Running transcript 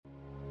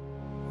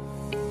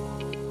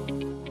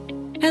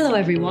Hello,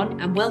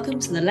 everyone, and welcome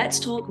to the Let's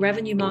Talk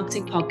Revenue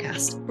Marketing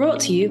podcast, brought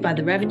to you by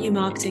the Revenue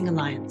Marketing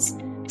Alliance.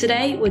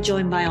 Today, we're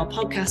joined by our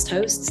podcast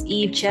hosts,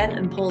 Eve, Chen,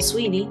 and Paul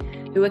Sweeney,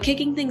 who are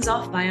kicking things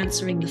off by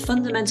answering the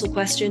fundamental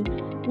question,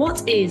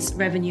 what is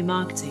revenue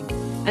marketing,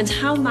 and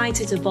how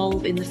might it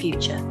evolve in the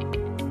future?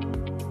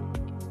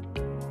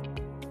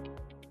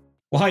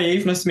 Well, hi,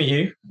 Eve. Nice to meet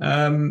you.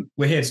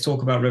 We're here to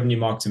talk about revenue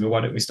marketing, but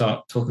why don't we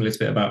start talking a little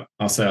bit about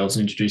ourselves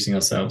and introducing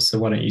ourselves? So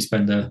why don't you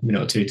spend a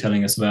minute or two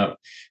telling us about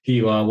who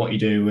you are, what you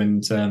do,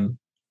 and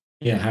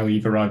how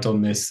you've arrived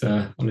on this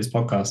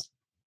podcast.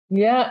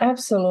 Yeah,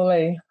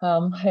 absolutely.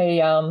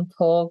 Hey,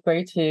 Paul,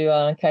 great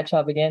to catch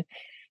up again.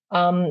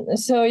 In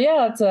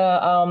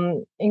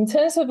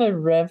terms of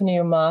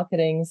revenue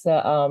marketing,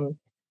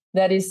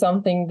 that is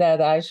something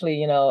that I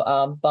actually,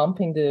 bump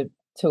into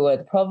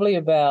it probably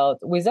about,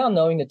 without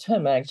knowing the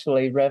term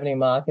actually, revenue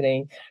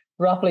marketing,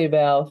 roughly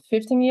about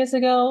 15 years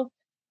ago,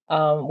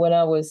 when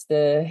I was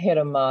the head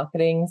of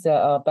marketing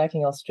back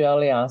in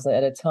Australia. So at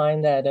the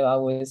time that I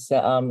was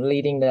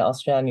leading the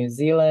Australia-New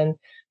Zealand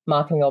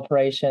marketing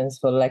operations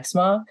for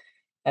Lexmark.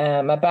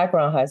 My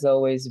background has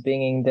always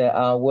been in the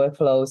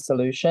workflow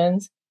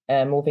solutions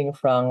and moving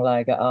from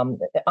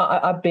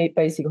I've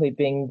basically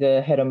been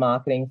the head of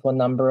marketing for a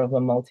number of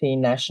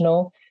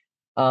multinational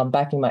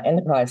back in my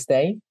enterprise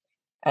day.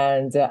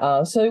 And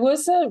so it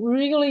was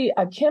really,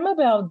 I came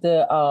about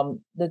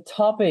the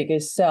topic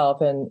itself,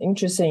 and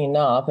interesting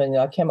enough, and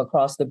I came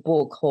across the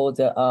book called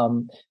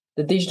The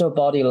Digital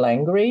Body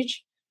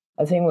Language.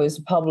 I think it was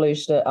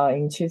published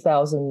in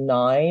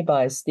 2009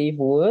 by Steve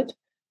Wood.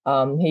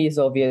 He is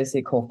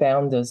obviously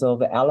co-founders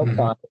of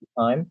Eloqua at the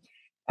time.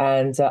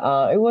 And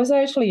it was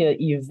actually an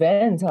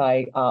event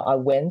I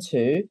went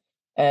to,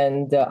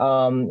 and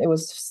it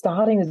was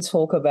starting to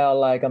talk about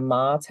like a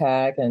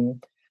MarTech,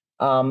 and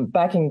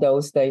back in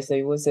those days,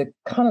 it was a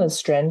kind of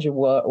strange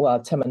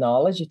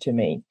terminology to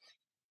me.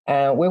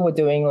 And we were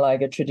doing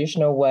like a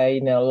traditional way,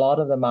 a lot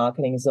of the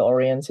marketing is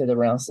oriented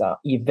around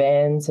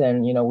events,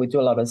 and, we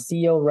do a lot of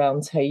CEO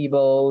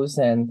roundtables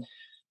and,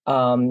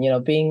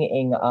 being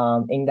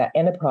in that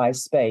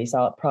enterprise space.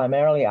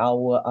 Primarily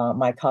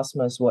my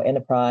customers were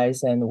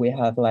enterprise, and we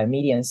have like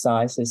medium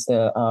size is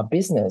the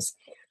business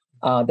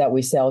that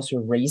we sell to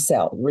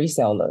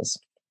resellers.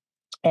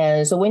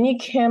 And so when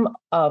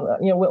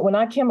when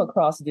I came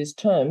across this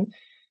term,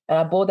 and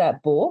I bought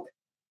that book,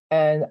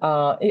 and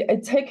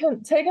it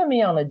taken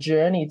me on a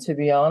journey, to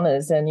be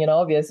honest. And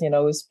obviously, it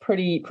was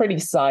pretty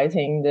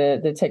exciting.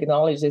 The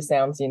technology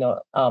sounds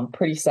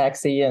pretty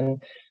sexy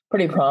and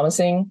pretty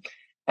promising,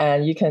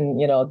 and you can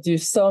do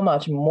so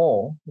much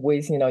more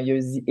with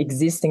your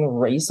existing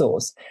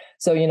resource.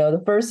 So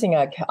the first thing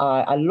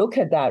I look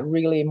at that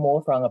really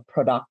more from a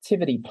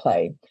productivity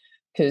play.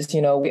 Because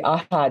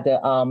I had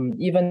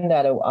even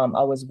that I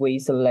was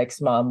with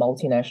Lexmark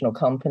multinational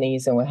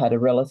companies, and we had a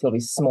relatively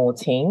small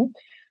team,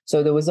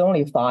 so there was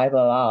only 5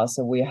 of us.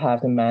 So we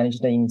have to manage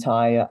the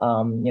entire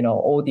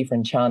all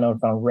different channels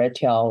from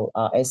retail,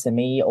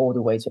 SME, all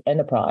the way to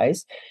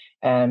enterprise,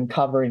 and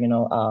covering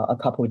a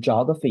couple of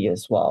geography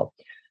as well.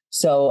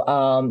 So,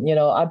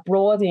 I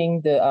brought in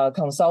the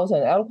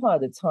consultant. Eloqua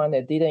at the time,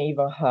 they didn't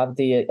even have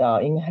the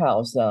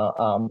in-house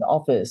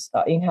office,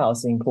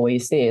 in-house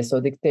employees there.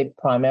 So they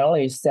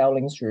primarily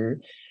selling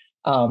through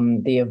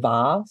the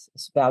VARs,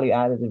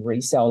 value-added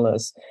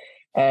resellers.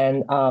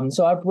 And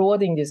so I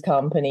brought in this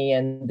company,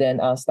 and then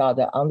I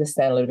started to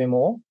understand a little bit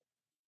more.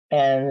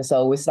 And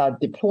so we started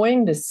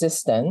deploying the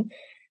system.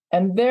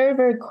 And very,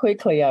 very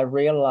quickly, I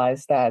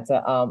realized that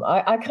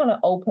I kind of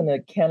opened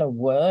a can of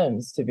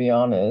worms, to be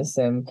honest.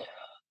 And,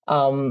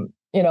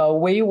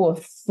 we were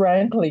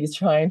frankly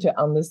trying to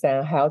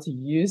understand how to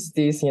use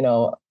this,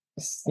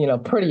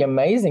 pretty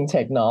amazing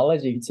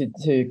technology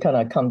to kind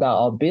of conduct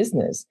our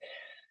business.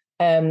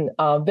 And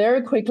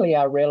very quickly,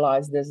 I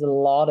realized there's a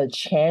lot of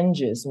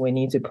changes we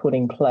need to put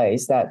in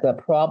place that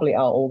probably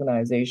our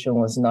organization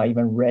was not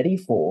even ready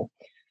for.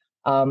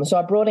 So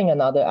I brought in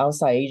another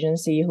outside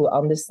agency who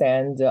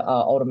understand the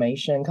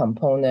automation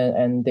component,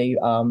 and they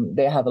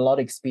have a lot of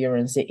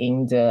experience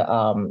in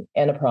the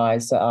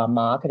enterprise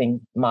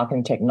marketing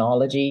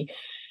technology.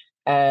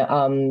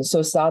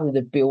 So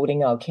started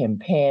building our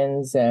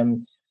campaigns,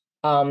 and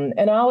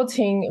our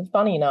team.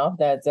 Funny enough,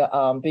 that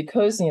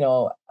because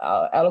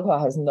Eloqua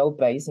has no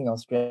base in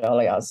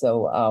Australia,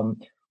 so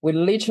we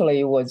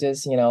literally were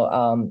just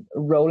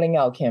rolling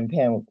out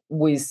campaign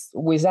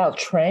without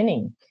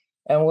training.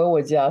 And we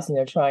were just,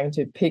 trying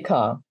to pick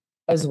up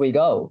as we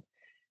go.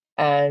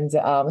 And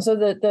so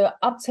the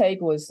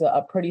uptake was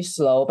pretty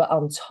slow. But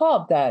on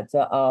top of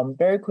that,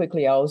 very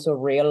quickly, I also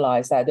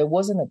realized that there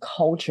wasn't a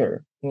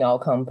culture in our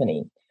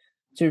company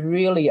to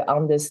really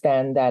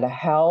understand that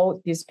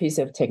how this piece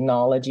of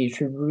technology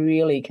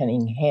really can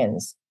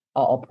enhance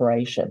our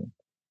operation.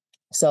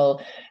 So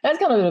that's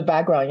kind of the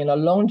background,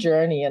 long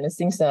journey. And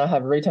since then, I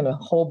have written a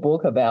whole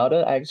book about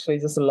it. I actually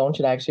just launched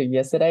it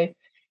yesterday.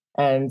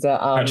 And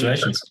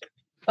congratulations.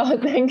 Oh,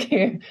 thank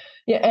you.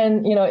 Yeah,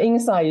 and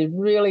inside it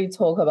really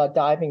talk about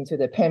diving to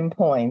the pain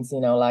points,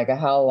 like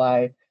how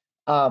I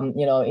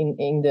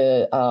in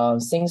the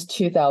since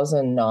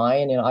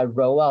 2009, I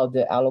roll out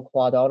the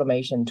aliquot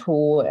automation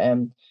tool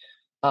and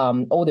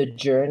all the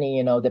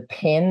journey, the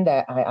pain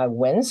that I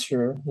went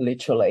through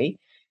literally.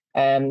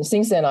 And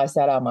since then, I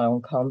set up my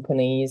own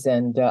companies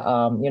and,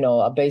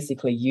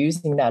 basically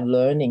using that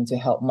learning to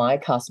help my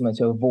customer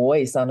to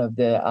avoid some of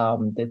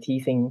the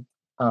teething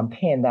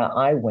pain that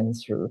I went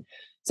through.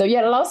 So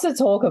yeah, lots to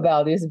talk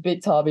about this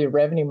big topic,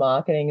 revenue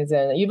marketing,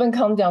 and even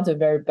come down to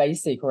very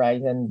basic,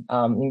 right? And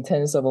in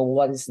terms of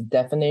what is the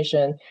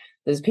definition,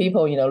 there's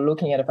people,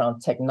 looking at it from a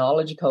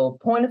technological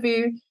point of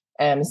view,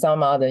 and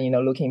some other,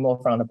 looking more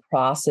from the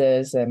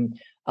process and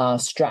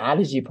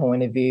strategy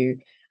point of view.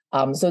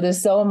 So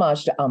there's so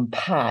much to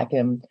unpack.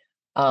 And,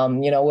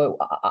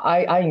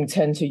 I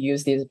intend to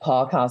use this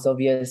podcast.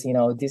 Obviously,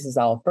 this is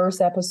our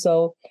first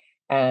episode.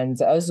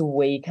 And as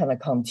we kind of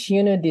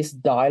continue this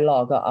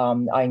dialogue,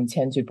 I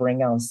intend to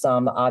bring on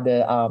some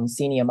other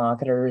senior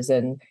marketers,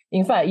 and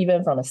in fact,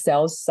 even from the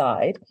sales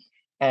side,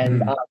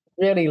 and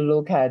really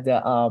look at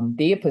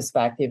their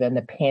perspective and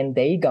the pain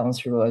they gone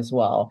through as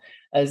well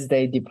as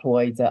they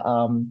deploy the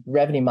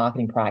revenue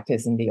marketing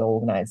practice in the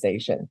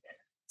organization.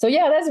 So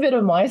yeah, that's a bit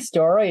of my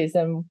stories.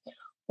 And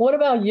what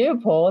about you,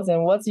 Paul?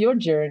 And what's your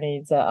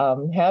journey?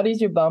 How did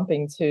you bump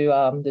into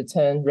the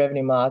term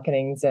revenue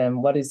marketing,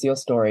 and what is your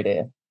story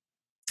there?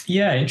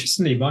 Yeah,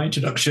 interestingly, my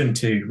introduction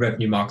to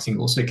revenue marketing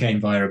also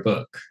came via a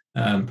book.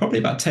 Probably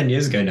about 10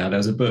 years ago now, there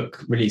was a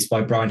book released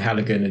by Brian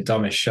Halligan and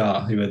Dharmesh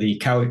Shah, who are the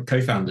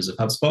co-founders of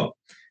HubSpot,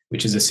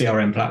 which is a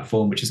CRM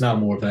platform, which is now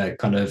more of an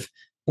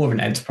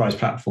enterprise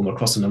platform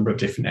across a number of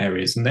different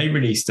areas. And they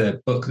released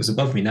a book that's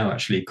above me now,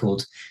 actually,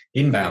 called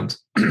Inbound.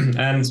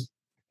 And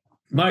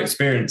my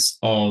experience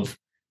of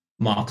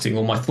marketing,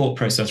 or my thought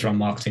process around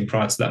marketing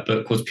prior to that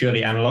book, was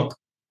purely analog.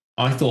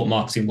 I thought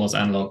marketing was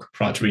analog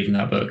prior to reading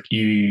that book.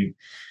 You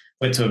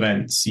went to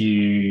events,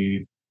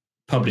 you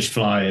published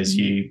flyers,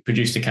 you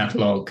produced a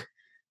catalog,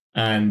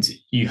 and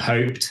you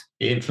hoped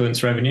it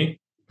influenced revenue.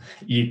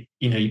 You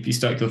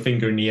stuck your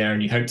finger in the air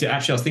and you hoped it.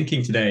 Actually, I was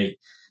thinking today,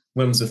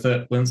 when was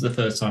the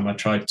first time I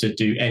tried to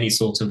do any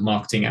sort of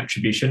marketing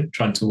attribution,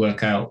 trying to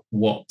work out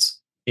what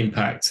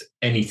impact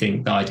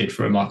anything that I did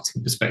from a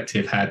marketing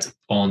perspective had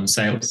on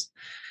sales.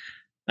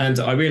 And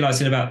I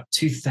realized in about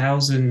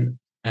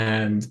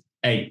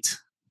 2008,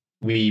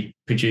 we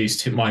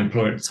produced, my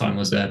employer at the time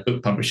was a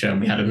book publisher, and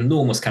we had an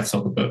enormous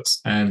catalogue of books,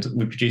 and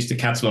we produced a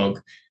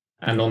catalogue,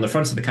 and on the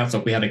front of the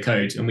catalogue we had a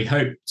code, and we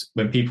hoped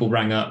when people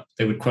rang up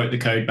they would quote the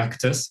code back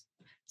at us,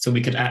 so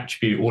we could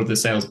attribute all of the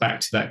sales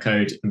back to that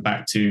code and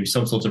back to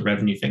some sort of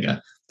revenue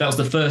figure. That was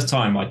the first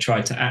time I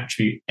tried to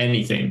attribute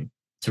anything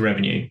to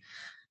revenue,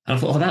 and I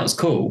thought, that was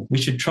cool,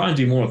 we should try and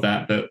do more of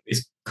that, but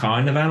it's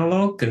kind of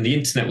analog. And the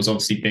internet was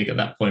obviously big at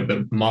that point,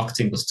 but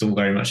marketing was still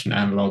very much an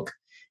analog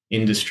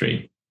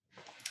industry.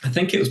 I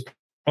think it was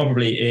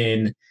probably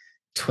in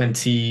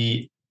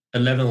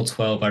 2011 or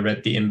 12, I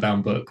read the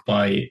Inbound book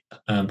by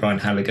Brian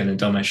Halligan and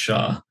Dharmesh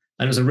Shah.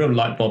 And it was a real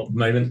light bulb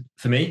moment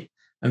for me.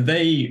 And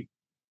they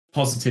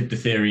posited the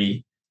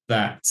theory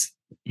that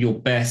your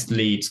best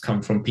leads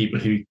come from people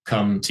who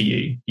come to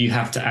you. You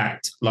have to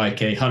act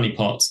like a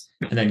honeypot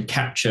and then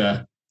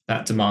capture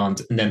that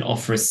demand and then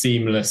offer a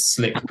seamless,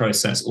 slick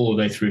process all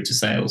the way through to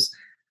sales.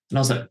 And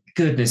I was like,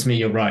 goodness me,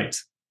 you're right.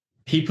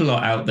 People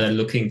are out there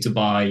looking to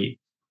buy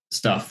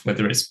stuff,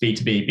 whether it's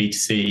B2B,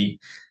 B2C.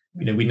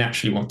 We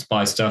naturally want to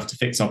buy stuff to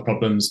fix our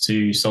problems,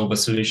 to solve a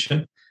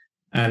solution.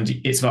 And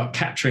it's about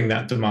capturing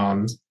that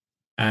demand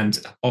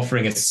and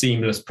offering a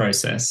seamless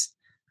process.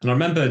 And I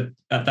remember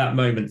at that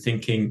moment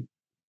thinking,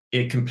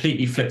 it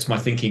completely flipped my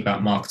thinking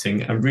about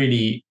marketing and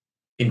really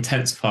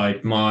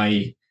intensified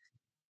my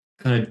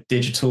kind of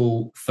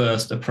digital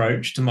first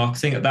approach to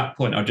marketing. At that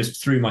point, I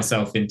just threw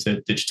myself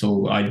into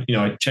digital. I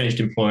changed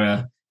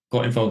employer,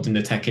 got involved in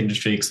the tech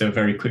industry because they were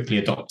very quickly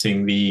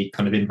adopting the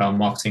kind of inbound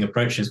marketing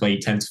approaches where you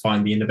tend to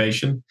find the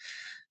innovation.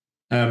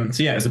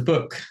 As a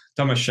book,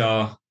 Dharmesh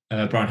Shah,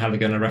 Brian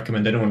Halligan, I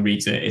recommend anyone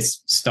reads it.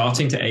 It's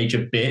starting to age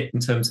a bit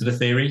in terms of the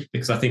theory,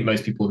 because I think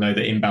most people know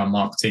that inbound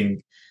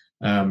marketing,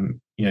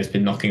 it's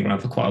been knocking around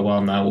for quite a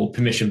while now, or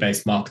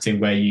permission-based marketing,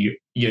 where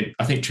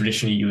I think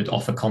traditionally you would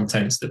offer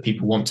content that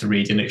people want to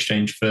read in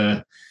exchange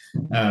for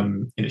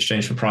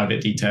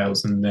private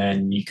details, and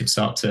then you could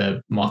start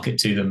to market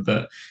to them.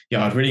 But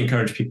yeah, I'd really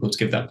encourage people to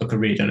give that book a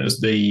read, and it was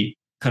the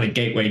kind of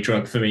gateway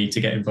drug for me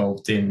to get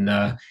involved in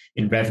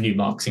revenue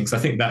marketing. So I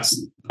think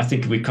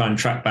if we kind of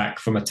track back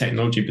from a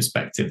technology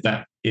perspective,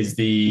 that is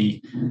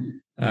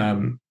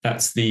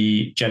that's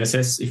the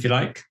genesis, if you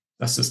like.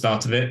 That's the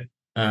start of it.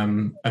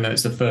 And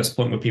that's the first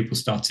point where people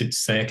started to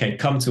say, okay,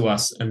 come to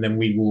us and then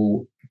we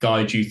will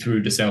guide you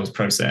through the sales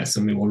process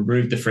and we will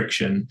remove the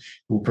friction.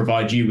 We'll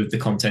provide you with the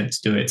content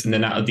to do it. And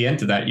then at the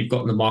end of that, you've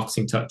got the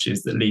marketing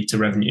touches that lead to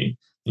revenue.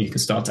 You can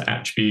start to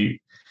attribute,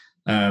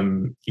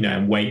 and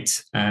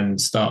weight, and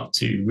start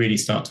to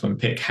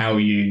unpick how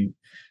you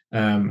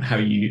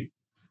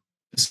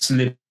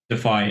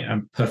solidify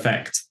and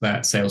perfect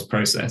that sales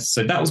process.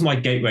 So that was my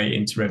gateway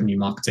into revenue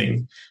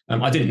marketing.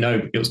 I didn't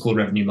know it was called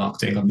revenue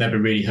marketing. I've never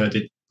really heard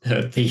it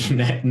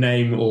the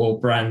name or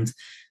brand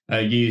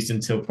used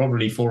until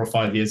probably 4 or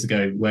 5 years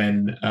ago,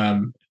 when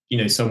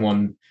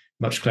someone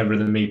much cleverer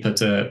than me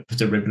put a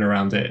ribbon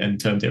around it and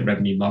termed it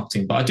revenue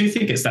marketing. But I do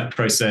think it's that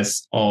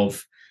process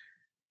of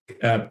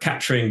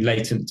capturing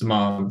latent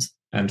demand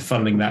and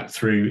funneling that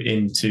through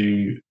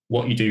into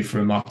what you do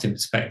from a marketing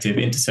perspective,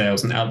 into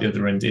sales, and out the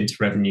other end into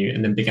revenue,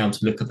 and then being able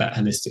to look at that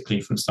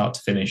holistically from start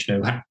to finish.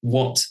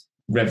 What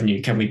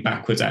revenue can we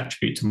backwards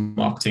attribute to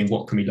marketing?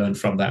 What can we learn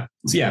from that?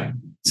 So yeah,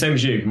 same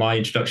as you. My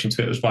introduction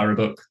to it was via a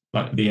book,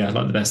 like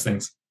the best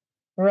things.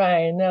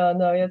 Right.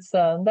 No, it's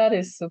that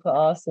is super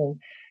awesome.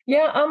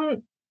 Yeah.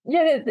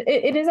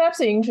 It is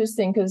absolutely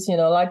interesting because,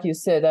 like you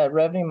said, that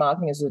revenue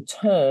marketing is a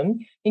term.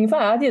 In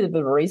fact, I did a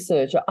bit of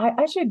research. I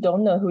actually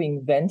don't know who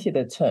invented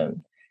the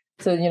term.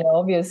 So,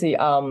 obviously,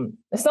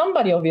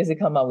 somebody obviously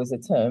come up with the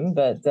term,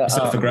 but it's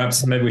up for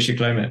grabs. Maybe we should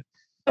claim it.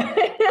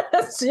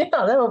 Yeah,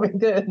 that would be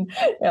good.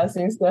 Yeah,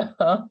 since the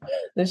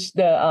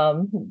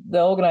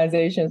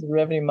organization's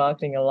Revenue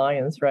Marketing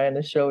Alliance, right? And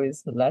the show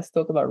is Let's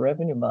Talk About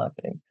Revenue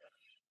Marketing.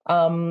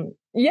 So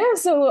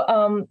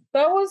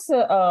that was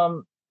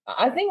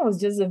I think it was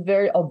just a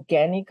very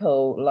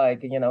organical,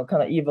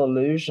 kind of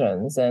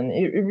evolutions. And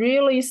it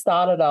really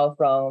started out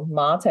from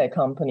MarTech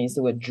companies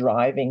who were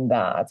driving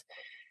that.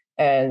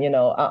 And,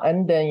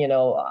 then,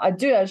 I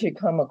do actually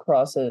come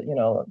across,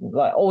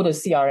 like all the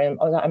CRM,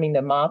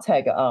 the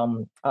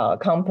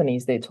MarTech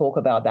companies, they talk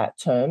about that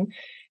term.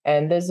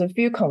 And there's a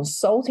few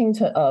consulting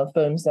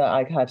firms that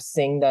I have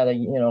seen that,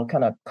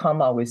 kind of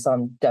come up with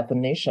some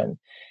definition.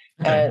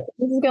 Okay. And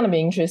this is going to be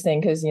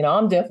interesting because,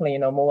 I'm definitely,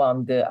 more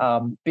on the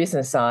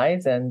business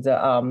side. And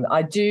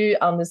I do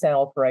understand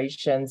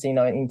operations,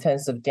 in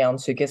terms of down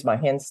to get my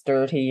hands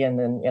dirty and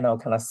then,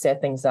 kind of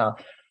set things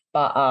up.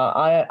 But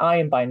I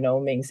am by no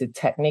means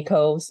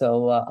technical.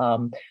 So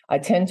I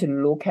tend to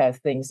look at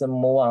things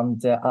more on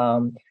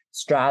the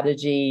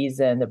strategies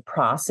and the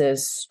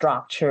process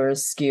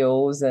structures,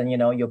 skills, and,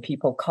 your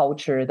people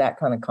culture, that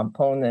kind of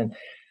component.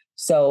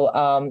 So,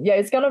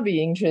 it's going to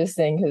be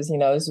interesting because,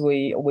 as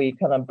we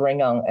kind of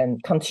bring on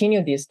and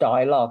continue this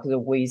dialogue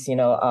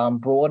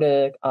with,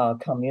 broader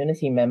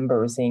community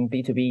members in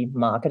B2B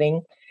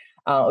marketing,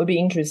 it would be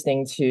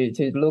interesting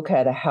to look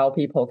at how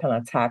people kind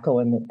of tackle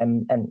and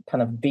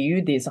kind of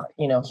view this,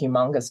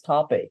 humongous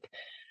topic.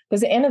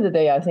 Because at the end of the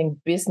day, I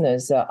think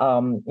business,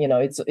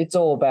 it's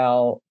all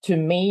about, to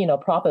me,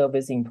 profit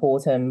is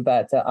important,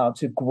 but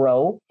to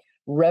grow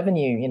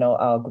revenue,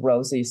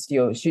 growth is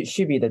still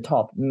should be the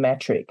top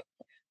metric.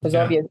 Because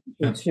obviously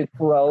to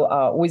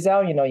grow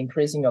without,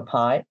 increasing your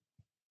pie,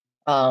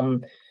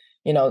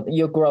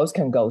 your growth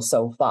can go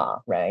so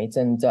far, right?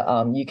 And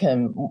you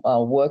can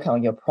work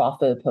on your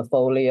profit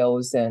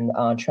portfolios and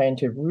trying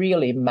to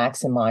really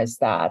maximize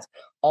that,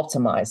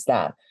 optimize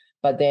that.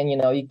 But then,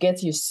 it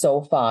gets you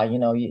so far,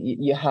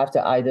 you have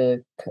to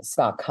either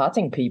start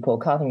cutting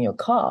your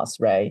costs,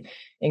 right?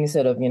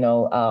 Instead of,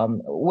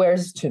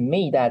 whereas to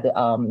me that,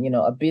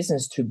 a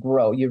business to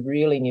grow, you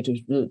really need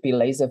to be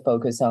laser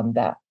focused on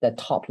that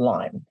top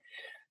line.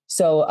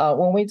 So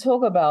when we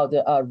talk about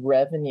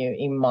revenue,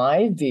 in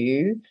my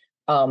view,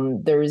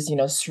 there is,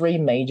 3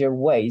 major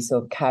ways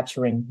of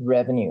capturing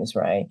revenues,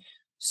 right?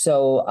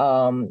 So,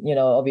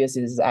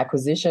 obviously this is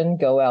acquisition,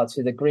 go out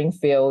to the green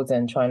fields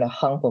and trying to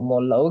hunt for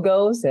more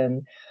logos.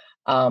 And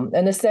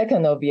the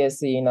second,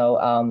 obviously,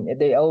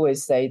 they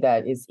always say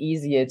that it's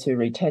easier to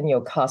retain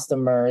your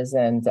customers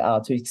and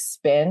to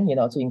expand,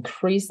 to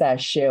increase that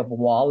share of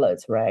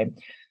wallet, right?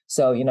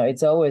 So,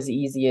 it's always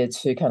easier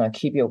to kind of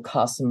keep your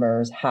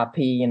customers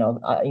happy.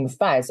 In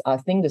fact, I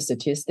think the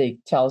statistic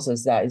tells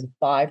us that it's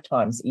 5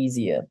 times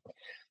easier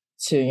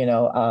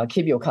to,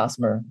 keep your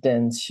customer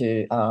than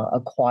to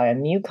acquire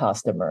new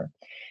customer.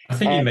 I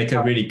think you make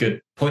a really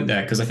good point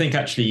there, because I think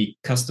actually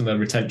customer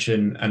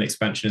retention and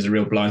expansion is a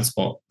real blind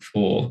spot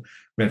for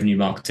revenue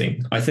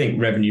marketing. I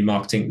think revenue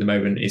marketing at the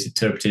moment is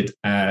interpreted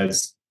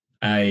as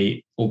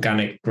a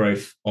organic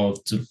growth of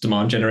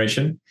demand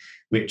generation,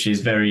 which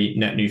is very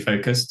net new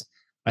focused.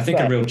 I think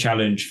a real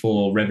challenge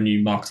for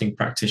revenue marketing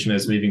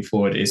practitioners moving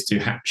forward is to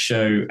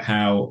show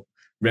how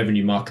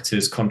revenue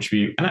marketers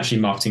contribute, and actually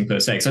marketing per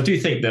se. So I do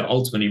think that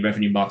ultimately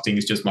revenue marketing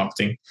is just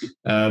marketing,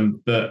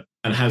 but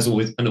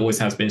always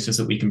has been. It's just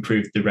that we can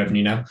prove the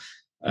revenue now.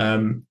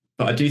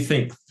 But I do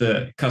think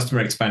that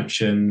customer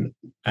expansion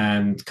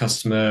and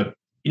customer,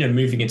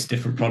 moving into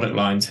different product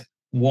lines,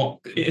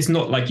 it's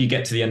not like you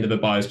get to the end of a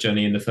buyer's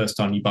journey and the first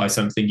time you buy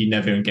something, you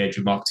never engage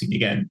with marketing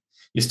again.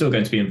 You're still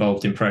going to be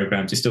involved in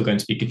programs. You're still going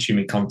to be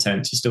consuming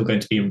content. You're still going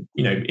to be,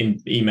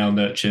 in email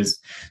nurtures.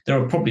 There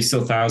are probably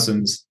still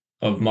thousands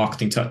of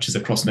marketing touches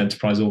across an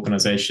enterprise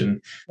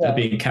organization that are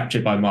being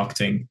captured by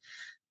marketing.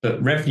 But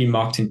revenue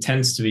marketing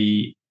tends to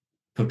be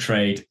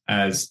portrayed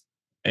as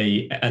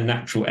a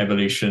natural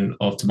evolution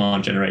of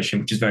demand generation,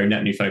 which is very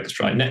net new focused,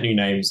 right? Net new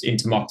names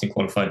into marketing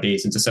qualified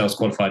leads, into sales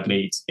qualified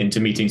leads, into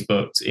meetings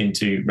booked,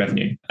 into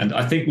revenue. And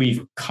I think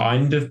we've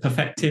kind of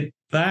perfected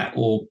that,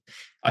 or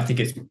I think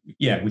it's,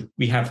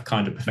 we have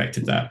kind of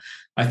perfected that.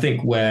 I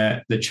think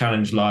where the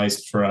challenge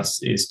lies for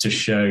us is to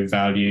show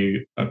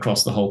value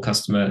across the whole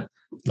customer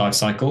life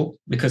cycle,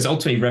 because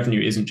ultimately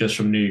revenue isn't just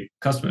from new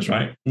customers,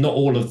 right? Not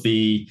all of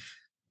the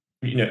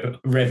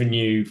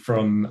revenue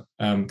from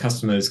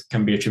customers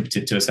can be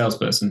attributed to a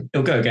salesperson.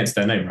 It'll go against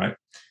their name, right?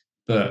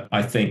 But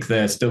I think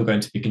they're still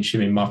going to be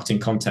consuming marketing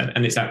content,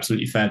 and it's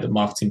absolutely fair that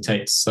marketing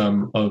takes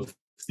some of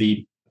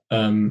the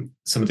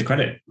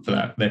credit for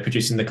that. They're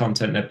producing the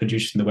content, they're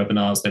producing the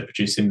webinars, they're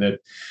producing the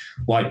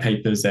white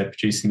papers, they're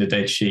producing the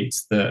data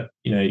sheets that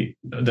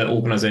that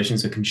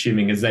organizations are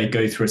consuming as they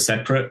go through a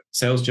separate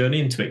sales journey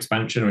into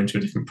expansion or into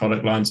a different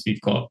product line. So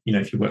you've got,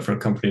 if you work for a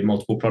company with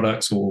multiple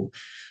products or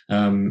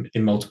in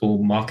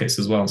multiple markets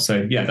as well.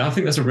 So I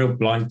think that's a real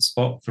blind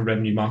spot for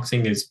revenue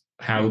marketing, is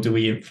how do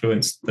we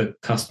influence the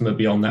customer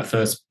beyond that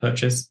first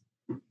purchase?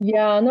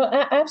 Yeah, no,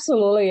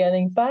 absolutely. And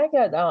in fact,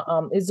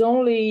 it's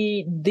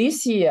only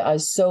this year I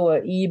saw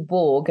an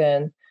ebook,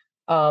 and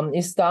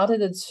it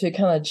started to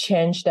kind of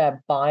change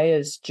that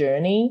buyer's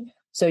journey.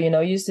 So,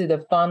 you see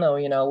the funnel,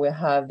 we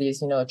have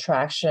these,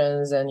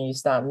 attractions, and you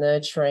start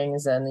nurturing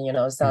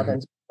and, starting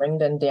to bring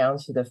them down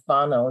to the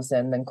funnels,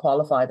 and then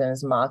qualify them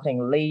as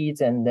marketing leads,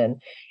 and then,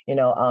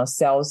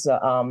 sales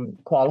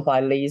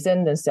qualified leads,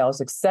 and then sales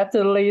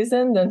accepted leads,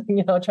 and then,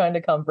 trying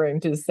to convert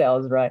into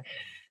sales, right?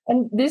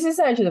 And this is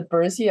actually the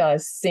first year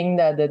I've seen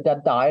that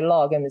the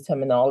dialogue and the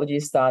terminology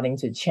is starting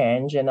to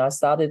change. And I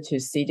started to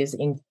see this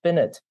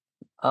infinite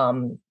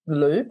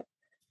loop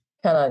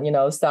kind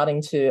of,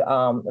 starting to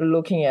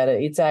looking at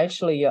it. It's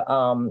actually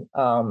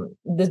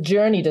the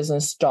journey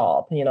doesn't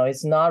stop.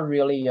 It's not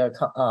really a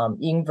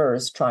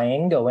inverse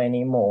triangle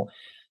anymore.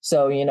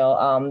 So,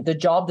 the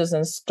job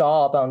doesn't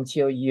stop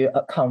until you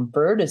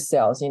convert the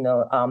sales, then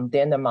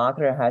the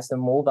marketer has to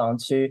move on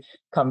to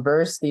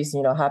convert these,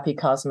 happy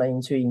customer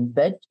into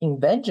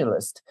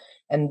evangelist.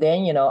 And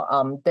then,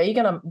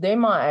 they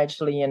might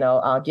actually,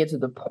 get to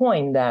the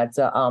point that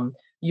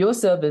your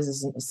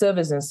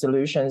service and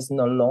solution is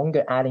no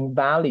longer adding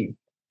value.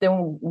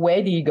 Then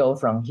where do you go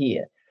from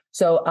here?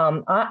 So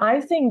I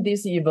think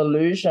this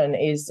evolution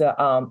is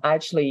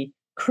actually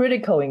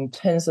critical in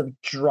terms of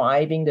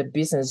driving the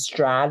business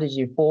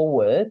strategy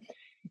forward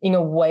in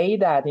a way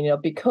that,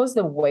 because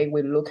the way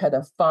we look at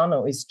the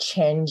funnel is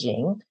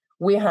changing,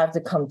 we have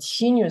to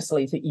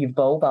continuously to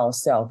evolve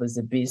ourselves as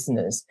a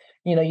business.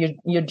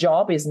 Your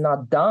job is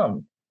not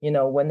done,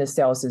 when the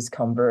sales is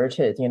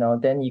converted,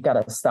 then you got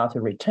to start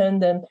to return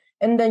them,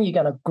 and then you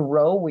got to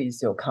grow with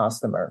your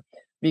customer,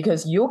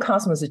 because your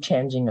customers are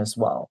changing as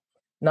well.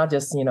 Not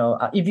just,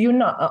 if you're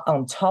not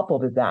on top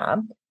of that,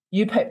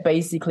 you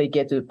basically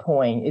get to the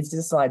point. It's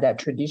just like that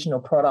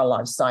traditional product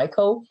life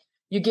cycle.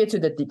 You get to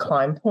the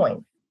decline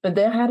point, but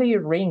then how do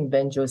you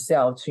reinvent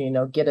yourself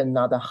to, get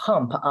another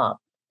hump up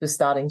to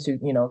starting to,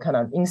 kind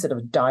of, instead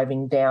of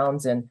diving down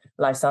and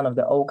like some of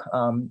the old,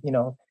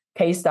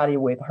 case study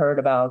we've heard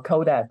about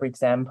Kodak, for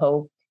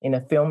example, in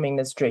the film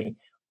industry,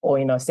 or,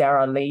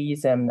 Sarah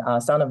Lee's and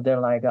some of the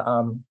like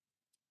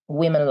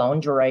women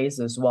lingeries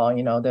as well.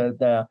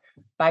 The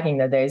back in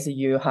the days,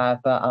 you have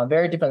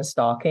very different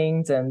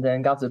stockings, and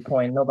then got to the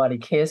point nobody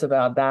cares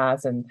about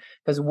that, and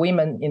because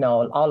women,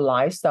 our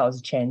lifestyle is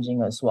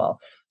changing as well.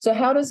 So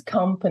how does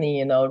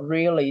company,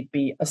 really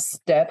be a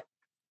step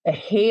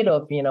ahead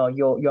of,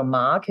 your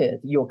market,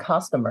 your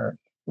customer,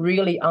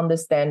 really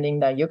understanding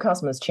that your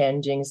customer is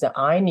changing, so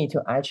I need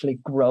to actually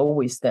grow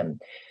with them.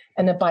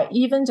 And by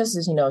even just,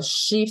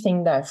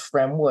 shifting that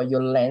framework,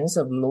 your lens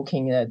of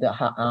looking at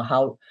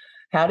how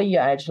do you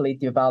actually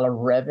develop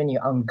revenue,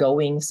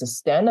 ongoing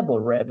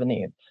sustainable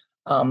revenue,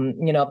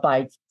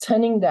 by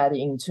turning that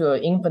into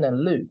an infinite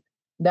loop,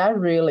 that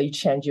really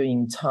change your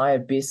entire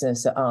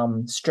business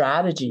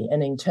strategy,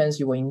 and in turn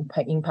you will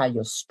impact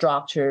your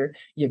structure,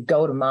 your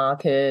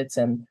go-to-markets,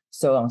 and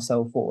so on and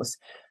so forth.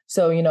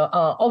 So,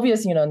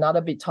 obviously,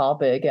 another big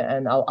topic,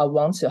 and I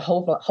want to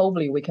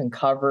hopefully we can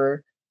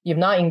cover, if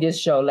not in this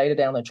show, later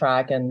down the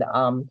track, and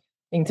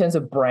in terms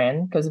of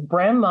brand, because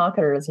brand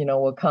marketers,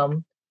 will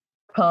come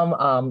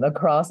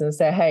across and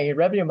say, hey,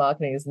 revenue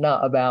marketing is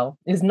not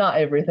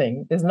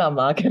everything. It's not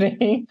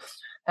marketing.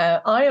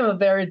 I am a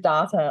very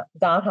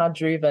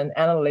data-driven,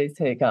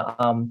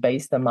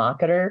 analytic-based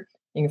marketer.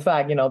 In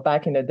fact,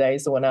 back in the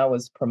days when I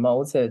was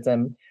promoted,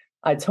 and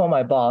I told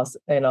my boss,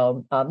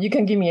 you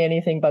can give me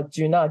anything, but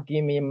do not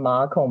give me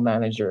Marcom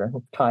manager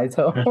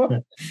title.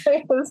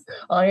 Because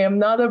I am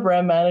not a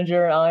brand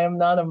manager. I am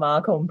not a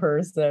Marcom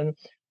person.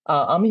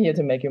 I'm here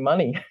to make you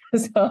money.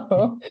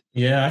 So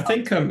yeah, I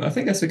think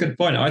that's a good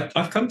point.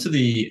 I've come to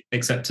the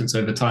acceptance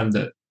over time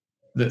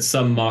that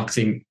some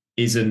marketing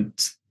is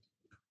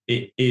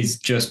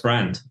just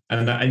brand,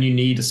 and you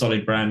need a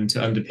solid brand to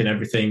underpin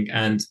everything.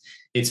 And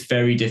it's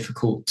very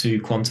difficult to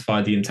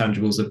quantify the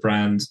intangibles of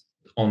brand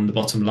on the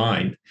bottom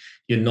line.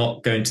 You're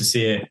not going to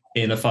see it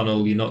in a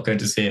funnel. You're not going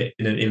to see it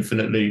in an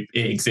infinite loop.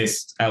 It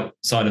exists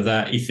outside of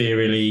that,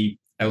 ethereally,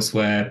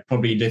 elsewhere,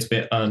 probably a little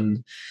bit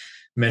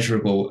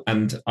unmeasurable.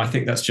 And I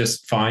think that's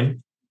just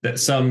fine. that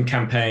some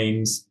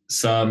campaigns,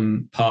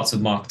 some parts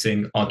of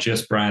marketing are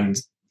just brand,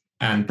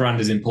 and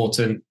brand is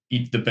important.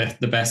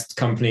 The best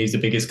companies, the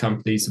biggest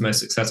companies, the most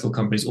successful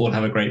companies all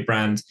have a great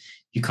brand.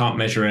 You can't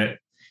measure it.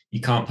 You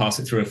can't pass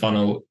it through a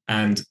funnel,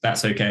 and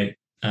that's okay.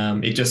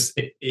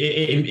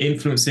 It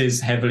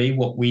influences heavily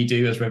what we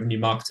do as revenue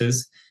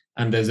marketers,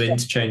 and there's an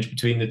interchange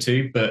between the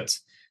two. But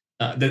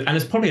and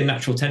there's probably a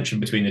natural tension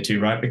between the two,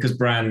 right? Because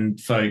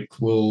brand folk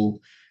will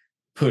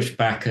push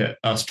back at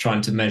us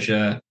trying to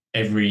measure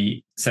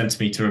every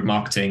centimeter of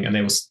marketing, and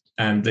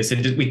they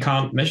said, we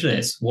can't measure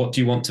this. What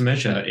do you want to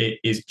measure? It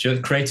is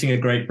just creating a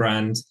great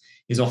brand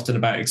is often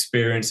about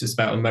experience, it's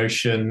about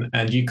emotion,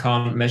 and you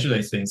can't measure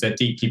those things. They're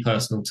deeply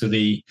personal to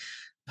the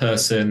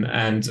person.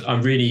 And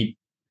I'm really,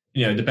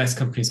 the best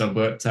companies I've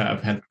worked at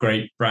have had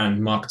great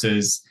brand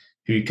marketers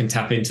who can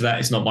tap into that.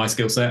 It's not my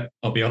skill set,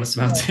 I'll be honest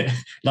about it.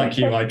 Like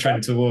you, I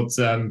trend towards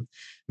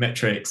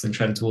metrics and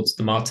trend towards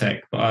the MarTech,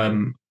 but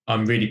I'm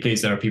really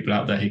pleased there are people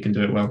out there who can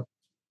do it well.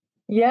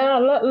 Yeah,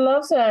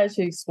 love to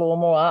actually explore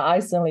more. I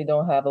certainly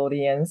don't have all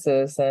the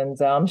answers,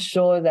 and I'm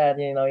sure that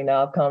in the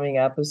upcoming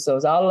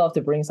episodes, I'd love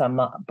to bring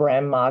some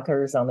brand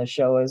marketers on the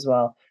show as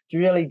well to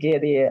really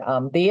get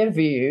their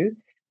view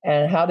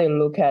and how they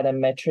look at the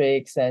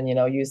metrics and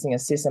using a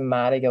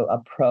systematic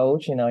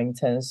approach in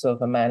terms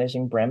of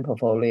managing brand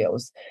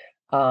portfolios.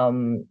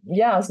 Another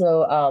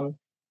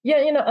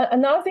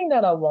thing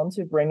that I want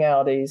to bring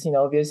out is,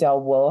 obviously our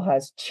world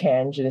has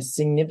changed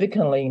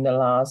significantly in the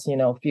last,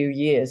 few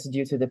years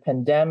due to the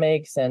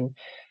pandemics. And,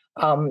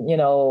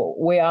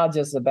 we are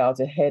just about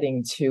to head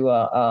into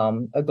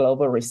a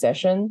global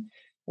recession,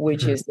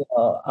 which is,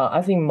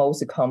 I think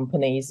most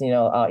companies,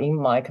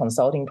 in my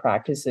consulting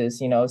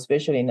practices,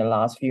 especially in the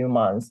last few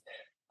months,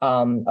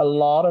 a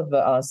lot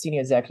of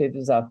senior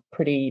executives are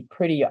pretty,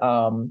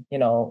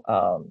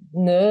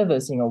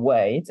 nervous in a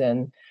way.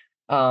 And,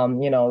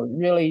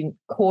 really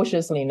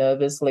cautiously,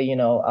 nervously,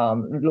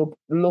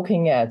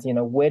 looking at,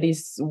 where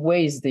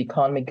is the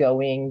economy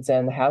going,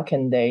 and how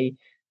can they,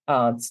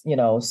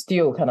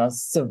 still kind of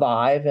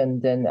survive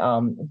and then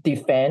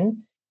defend.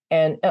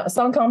 And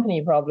some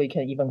company probably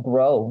can even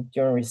grow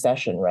during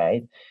recession,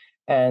 right?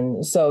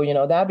 And so,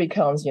 that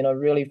becomes,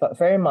 really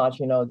very much,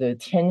 the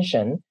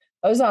tension.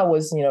 As I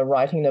was,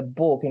 writing the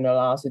book in the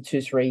last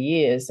 2-3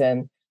 years,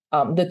 and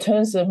the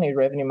term certainly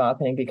revenue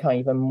marketing become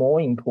even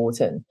more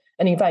important.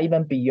 And in fact,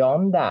 even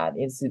beyond that,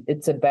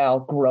 it's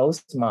about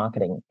growth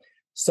marketing.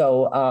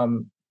 So, I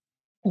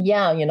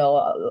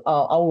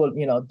would,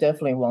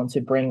 definitely want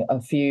to bring a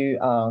few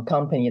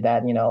company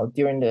that,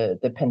 during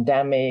the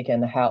pandemic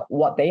and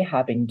what they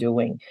have been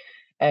doing,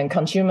 and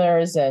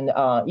consumers, and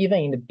even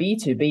in the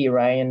B2B,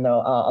 right? And a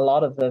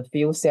lot of the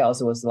field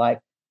sales was like,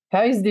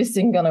 how is this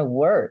thing gonna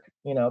work?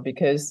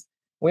 Because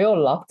we're all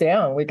locked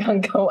down, we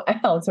can't go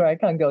out, right?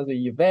 Can't go to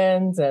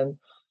events, and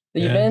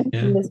the event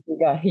industry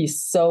got hit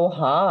so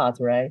hard,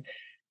 right?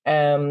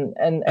 And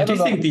I do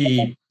think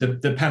the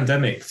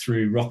pandemic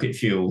threw rocket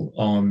fuel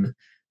on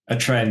a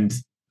trend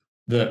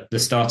that the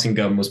starting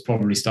gun was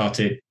probably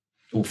started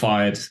or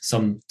fired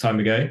some time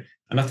ago.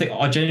 And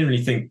I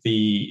genuinely think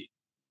the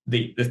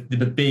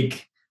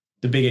big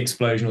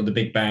explosion or the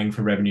big bang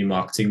for revenue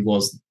marketing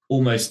was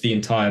almost the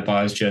entire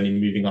buyer's journey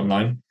moving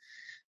online.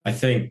 I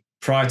think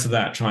prior to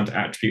that, trying to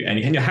attribute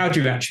anything, how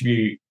do you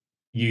attribute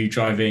you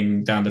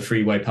driving down the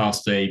freeway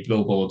past a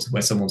billboard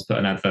where someone's put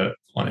an advert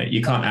on it?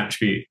 You can't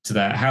attribute to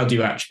that. How do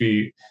you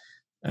attribute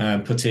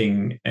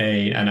putting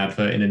an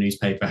advert in a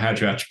newspaper? How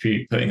do you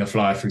attribute putting a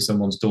flyer through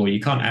someone's door?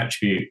 You can't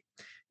attribute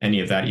any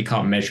of that. You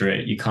can't measure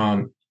it. You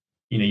can't,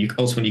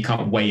 ultimately you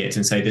can't weigh it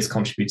and say this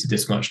contributed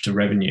this much to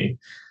revenue.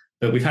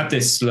 But we've had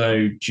this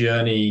slow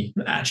journey,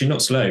 actually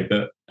not slow,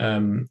 but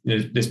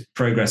this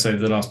progress over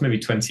the last maybe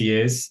 20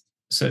 years,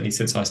 certainly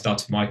since I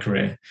started my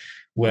career,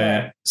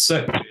 where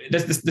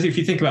if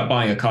you think about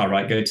buying a car,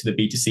 right, go to the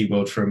B2C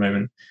world for a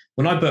moment.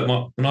 When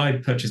I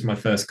purchased my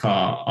first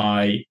car,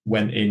 I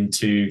went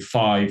into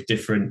 5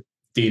 different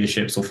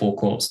dealerships or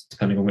forecourts,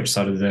 depending on which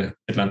side of the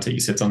Atlantic you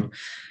sit on.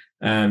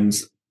 And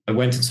I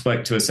went and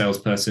spoke to a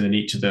salesperson in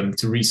each of them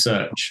to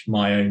research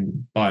my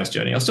own buyer's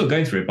journey. I was still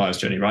going through a buyer's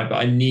journey, right? But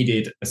I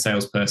needed a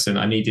salesperson.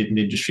 I needed an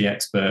industry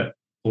expert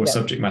or a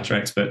subject matter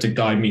expert to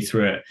guide me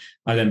through it.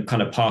 I then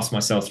kind of passed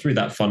myself through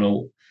that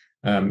funnel,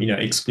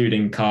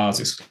 excluding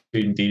cars,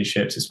 excluding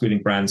dealerships,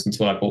 excluding brands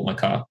until I bought my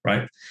car,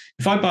 right?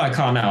 If I buy a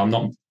car now, I'm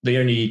not the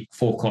only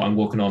forecourt I'm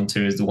walking on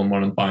to is the one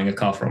I'm buying a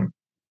car from,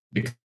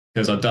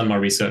 because I've done my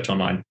research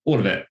online, all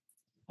of it.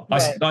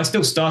 Right. I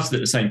still started at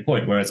the same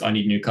point, whereas I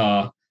need a new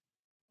car.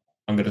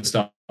 I'm going to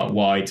start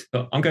wide,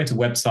 but I'm going to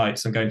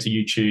websites, I'm going to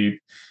YouTube,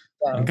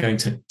 I'm going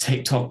to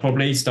TikTok,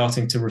 probably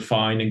starting to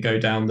refine and go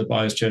down the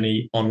buyer's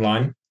journey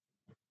online.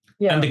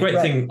 Yeah, and the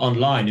great thing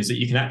online is that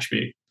you can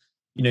attribute.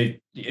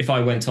 If I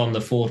went on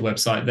the Ford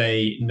website,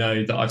 they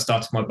know that I've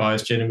started my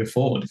buyer's journey with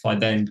Ford. If I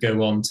then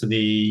go on to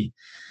the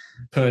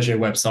Peugeot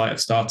website,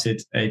 I've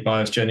started a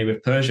buyer's journey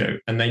with Peugeot,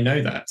 and they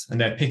know that. And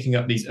they're picking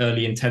up these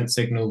early intent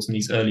signals and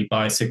these early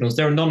buyer signals.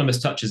 They're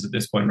anonymous touches at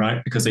this point,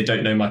 right? Because they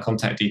don't know my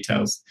contact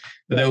details.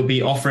 But they'll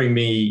be offering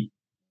me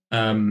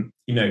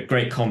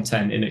great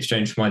content in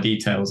exchange for my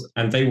details,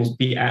 and they will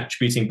be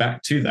attributing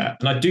back to that.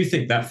 And I do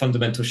think that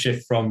fundamental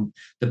shift from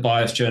the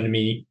buyer's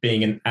journey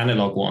being an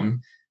analog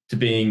one to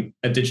being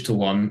a digital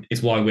one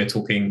is why we're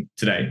talking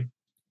today.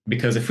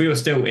 Because if we were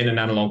still in an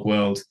analog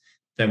world,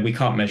 then we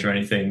can't measure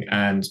anything,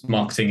 and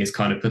marketing is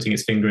kind of putting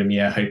its finger in the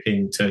air,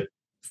 hoping to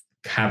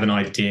have an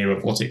idea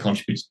of what it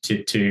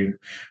contributed to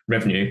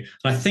revenue.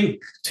 And I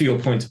think, to your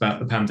point about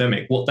the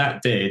pandemic, what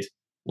that did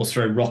was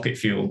throw rocket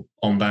fuel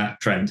on that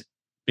trend,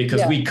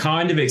 because we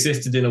kind of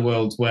existed in a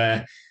world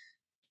where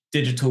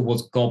digital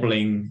was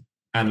gobbling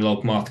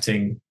analog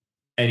marketing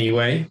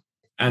anyway.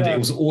 And it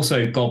was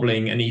also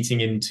gobbling and eating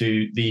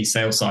into the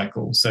sales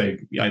cycle. So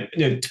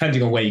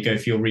depending on where you go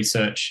for your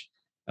research,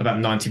 about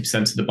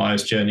 90% of the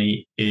buyer's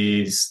journey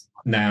is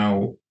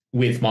now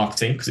with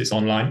marketing because it's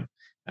online,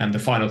 and the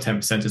final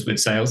 10% is with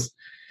sales.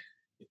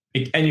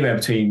 Anywhere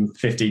between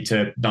 50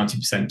 to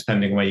 90%,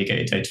 depending on where you get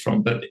your data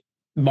from. But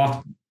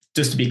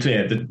just to be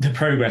clear, the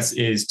progress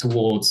is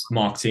towards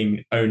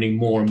marketing owning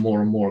more and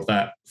more and more of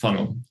that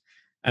funnel.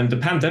 And the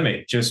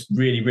pandemic just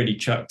really, really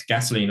chucked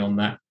gasoline on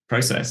that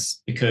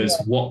process, because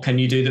what can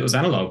you do that was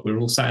analog? We're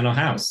all sat in our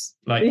house.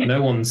 Like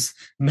no one's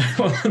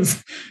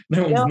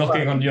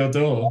knocking on your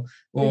door,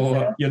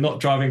 or you're not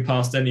driving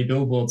past any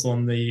billboards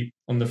on the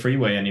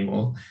freeway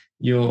anymore.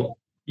 Your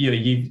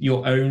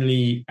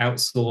only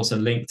outsource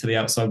and link to the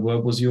outside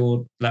world was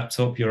your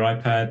laptop, your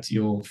iPad,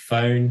 your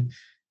phone.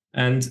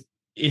 And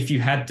if you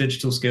had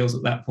digital skills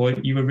at that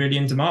point, you were really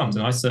in demand.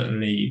 And I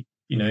certainly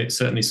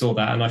saw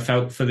that. And I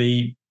felt for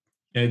the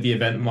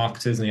event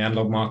marketers and the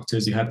analog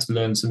marketers who had to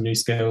learn some new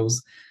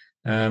skills.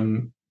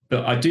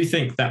 But I do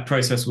think that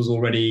process was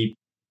already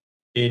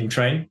in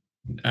train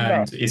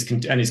and is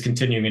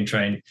continuing in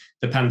train.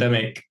 The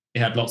pandemic, it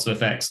had lots of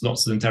effects,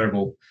 lots of them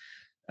terrible.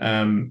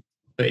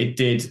 But it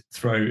did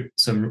throw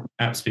some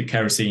absolute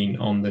kerosene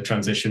on the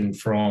transition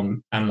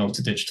from analog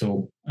to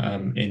digital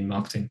in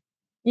marketing.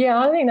 Yeah,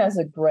 I think that's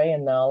a great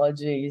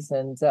analogy.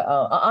 And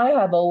I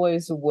have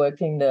always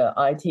worked in the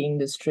IT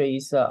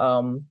industries,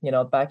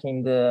 back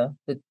in the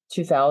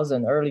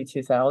 2000, early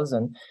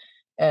 2000.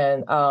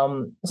 And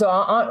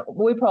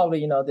we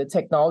probably, the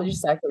technology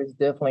sector is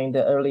definitely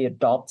the early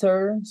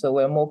adopter. So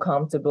we're more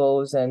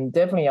comfortable. And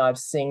definitely I've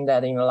seen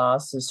that in the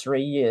last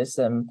 3 years,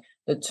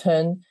 the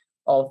turn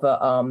of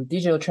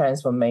digital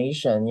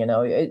transformation,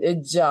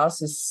 it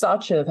just is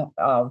such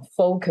a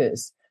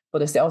focus for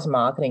the sales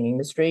marketing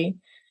industry.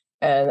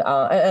 And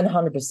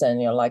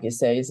 100%, like you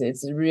say,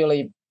 it's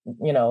really,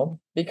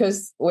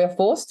 because we're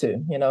forced to,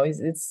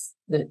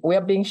 we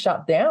are being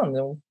shut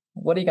down.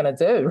 What are you going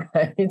to do,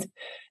 right?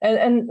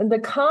 And the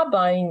car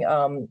buying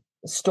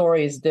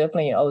story is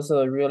definitely also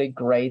a really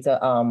great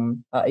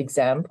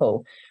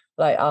example.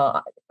 Like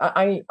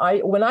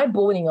when I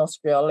bought in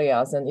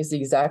Australia, and it's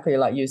exactly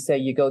like you say,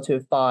 you go to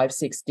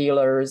 5-6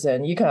 dealers,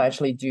 and you can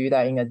actually do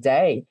that in a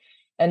day.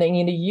 And then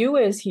in the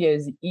US here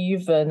is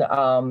even,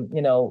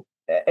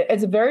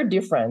 it's very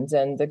different.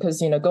 And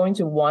because, going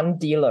to one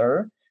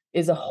dealer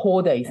is a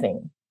whole day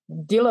thing.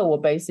 Dealer will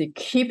basically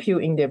keep you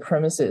in their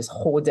premises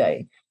whole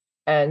day.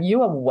 And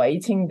you are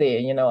waiting there.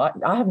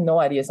 I have no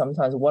idea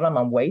sometimes what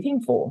I'm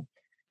waiting for.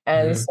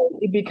 And so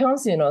it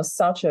becomes,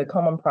 such a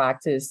common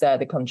practice that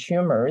the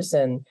consumers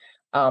and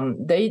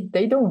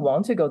they don't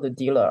want to go to the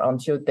dealer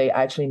until they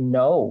actually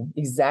know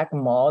exact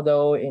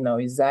model,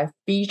 exact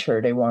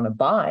feature they want to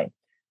buy.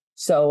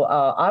 So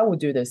I would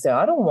do this.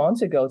 I don't want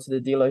to go to the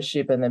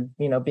dealership and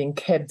then, being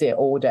kept there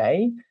all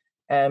day.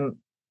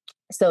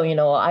 So,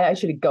 I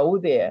actually go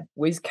there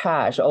with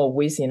cash or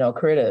with,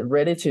 credit,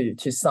 ready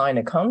to sign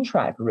a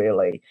contract,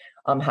 really.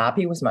 I'm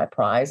happy with my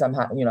price. I'm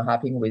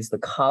happy with the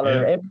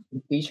color. Every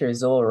feature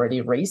is already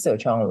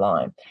researched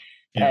online.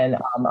 Yeah. And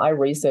I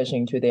research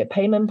into their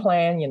payment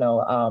plan,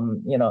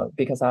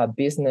 because I have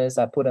business,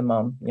 I put them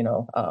on,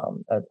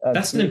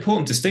 That's an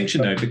important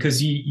distinction though,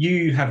 because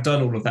you have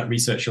done all of that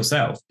research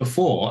yourself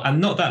before,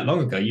 and not that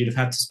long ago, you'd have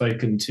had to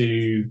spoken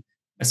to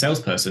a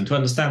salesperson to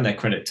understand their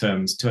credit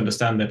terms, to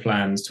understand their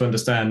plans, to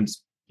understand,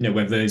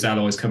 whether those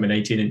alloys come in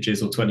 18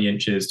 inches or 20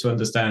 inches, to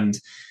understand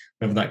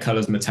whether that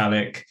color's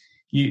metallic.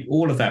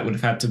 All of that would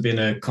have had to have been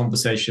a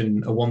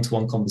conversation, a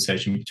one-to-one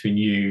conversation between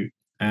you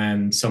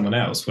and someone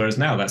else. Whereas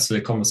now that's a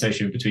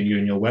conversation between you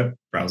and your web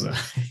browser.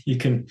 You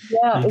can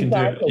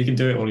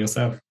do it all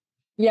yourself.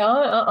 Yeah,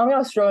 I'm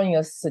just throwing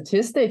a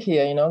statistic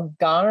here.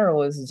 Gartner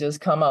was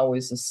just come out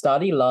with a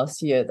study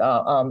last year,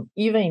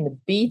 even in the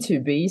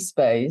B2B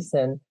space,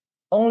 and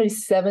only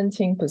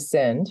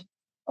 17%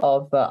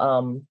 of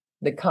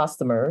the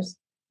customers,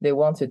 they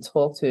want to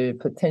talk to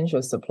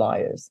potential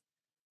suppliers.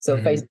 So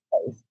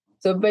face-to-face.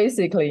 So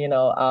basically,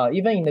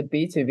 even in the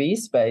B2B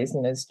space,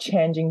 it's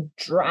changing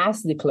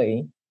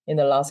drastically in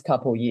the last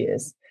couple of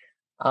years.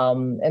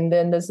 And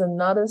then there's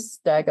another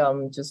stat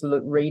I'm just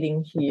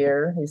reading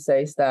here. It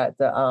says that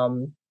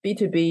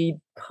B2B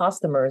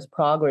customers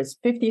progress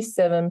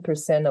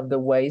 57% of the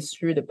way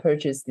through the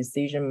purchase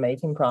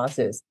decision-making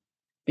process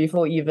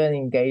before even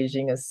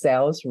engaging a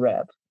sales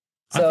rep.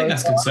 So I think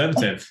that's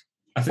conservative.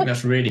 I think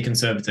that's really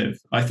conservative.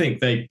 I think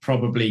they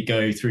probably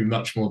go through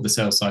much more of the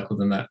sales cycle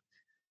than that.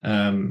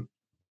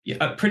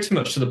 Yeah, pretty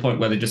much to the point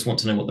where they just want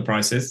to know what the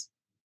price is.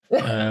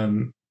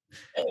 Um,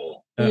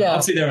 Yeah,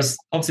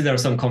 obviously there are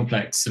some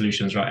complex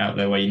solutions right out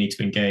there where you need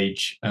to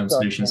engage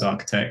solutions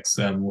architects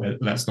where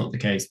that's not the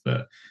case.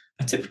 But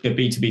a typical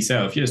B2B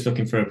sale, if you're just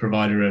looking for a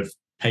provider of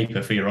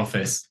paper for your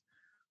office,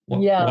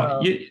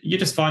 you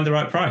just find the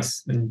right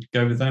price and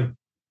go with them.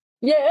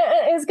 Yeah,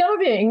 it's going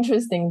to be an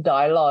interesting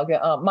dialogue.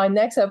 My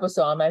next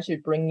episode, I'm actually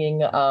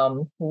bringing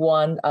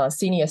one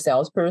senior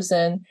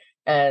salesperson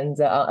and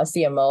a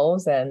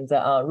CMOs, and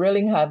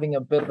really having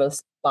a bit of a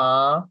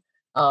spar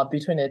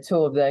between the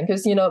two of them.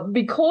 Because,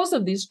 because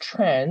of these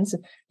trends,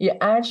 it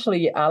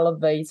actually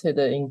elevated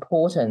the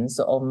importance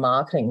of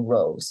marketing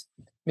roles.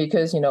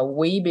 Because,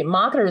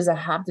 marketers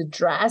have to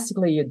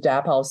drastically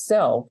adapt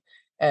ourselves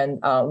and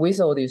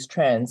with all these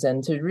trends,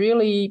 and to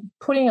really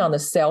putting on the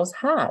sales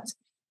hat.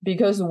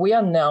 Because we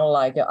are now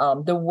like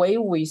the way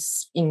we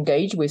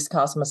engage with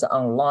customers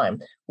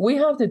online, we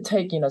have to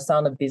take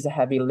some of this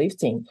heavy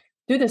lifting,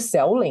 do the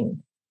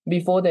selling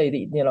before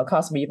they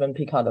customer even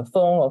pick up the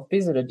phone or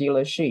visit a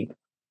dealership,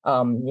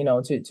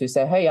 to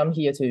say, hey, I'm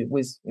here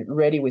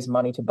ready with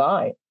money to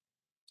buy.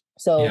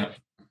 So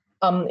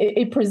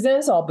it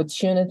presents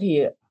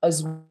opportunity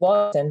as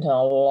well, and a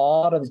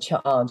lot of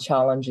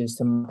challenges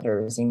to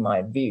marketers, in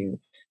my view,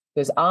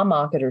 because our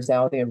marketers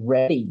out there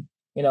ready.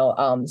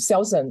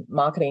 Sales and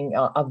marketing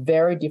are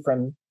very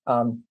different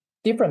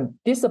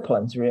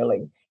disciplines,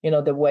 really.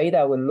 The way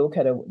that we look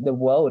at the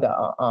world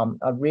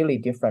are really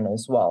different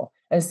as well.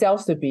 And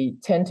sales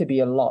tend to be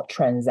a lot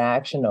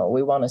transactional.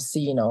 We want to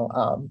see,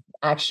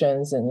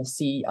 actions and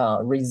see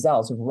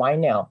results right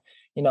now.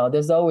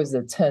 There's always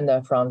a turn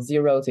from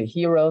zero to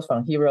heroes,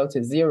 from hero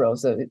to zero.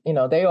 So,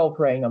 they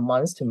operate a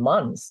month to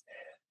month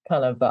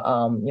kind of,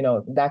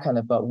 that kind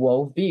of a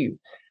worldview.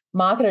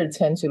 Marketers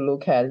tend to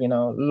look at,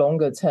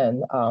 longer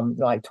term,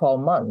 like 12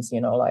 months,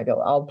 like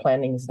our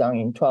planning is done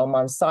in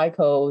 12-month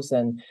cycles.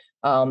 And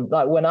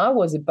like when I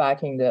was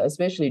back in the,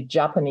 especially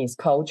Japanese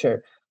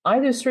culture, I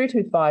did 3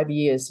 to 5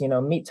 years,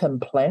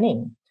 midterm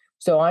planning.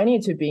 So I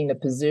need to be in the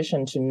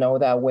position to know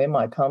that where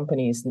my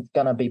company is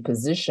going to be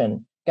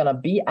positioned, going to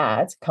be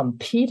at,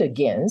 compete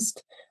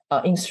against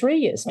in 3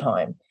 years'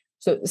 time.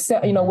 So,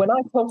 when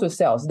I talk to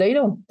sales, they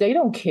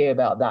don't care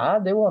about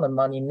that. They want the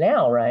money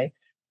now, right?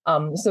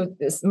 So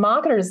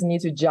marketers need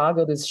to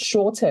juggle this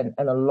short-term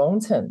and the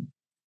long-term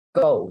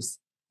goals.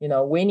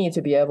 We need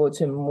to be able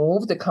to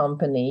move the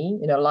company,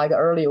 like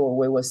earlier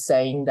we were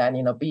saying that,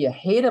 be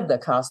ahead of the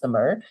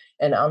customer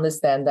and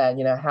understand that,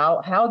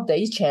 how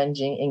they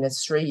changing in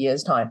 3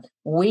 years' time.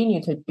 We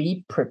need to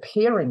be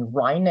preparing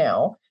right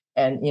now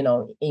and, in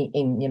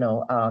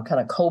kind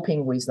of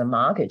coping with the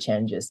market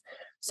changes.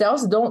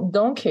 Sales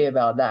don't care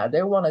about that.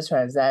 They want a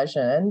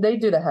transaction, and they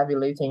do the heavy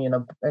lifting,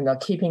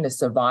 keeping the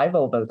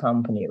survival of the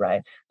company,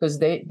 right? Because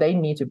they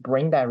need to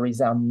bring that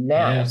result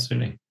now. Yeah,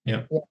 absolutely.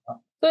 Yeah.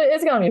 So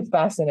it's going to be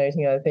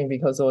fascinating, I think,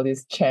 because all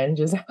these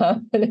changes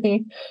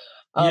happening.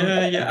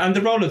 And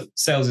the role of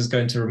sales is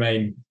going to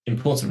remain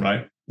important,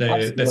 right?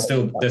 They're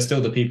still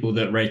the people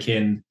that rake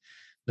in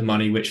the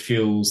money, which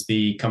fuels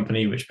the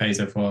company, which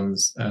pays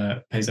everyone's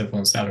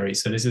salary.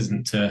 So this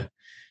isn't to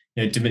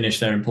diminish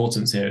their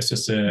importance here. It's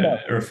just a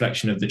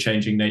reflection of the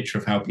changing nature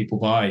of how people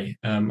buy.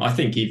 I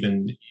think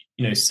even,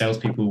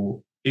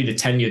 salespeople, either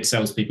tenured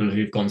salespeople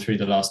who've gone through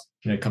the last,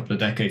 couple of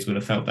decades would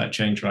have felt that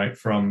change, right?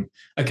 From,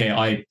 okay,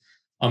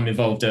 I'm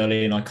involved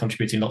early and I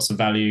contributing lots of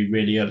value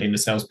really early in the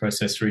sales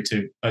process through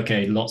to,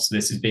 okay, lots of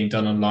this is being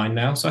done online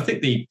now. So I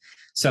think the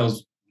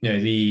sales,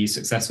 the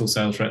successful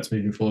sales reps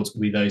moving forward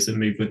will be those that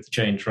move with the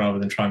change rather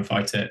than try and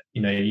fight it.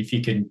 If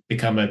you can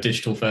become a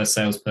digital first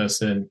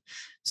salesperson,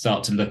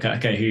 start to look at,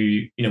 okay,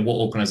 who, what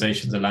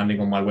organizations are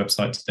landing on my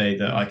website today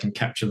that I can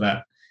capture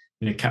that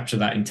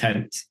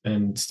intent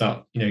and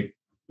start,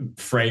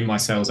 frame my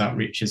sales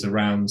outreaches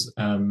around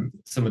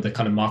some of the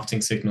kind of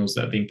marketing signals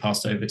that are being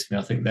passed over to me.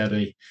 I think they're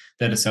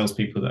the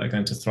salespeople that are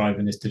going to thrive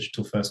in this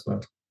digital first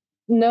world.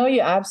 No,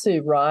 you're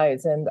absolutely right.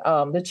 And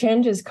the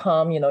changes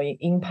come,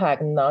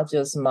 impact not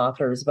just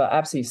marketers, but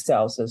absolutely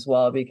sales as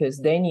well, because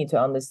they need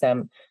to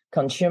understand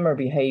consumer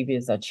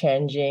behaviors are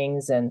changing,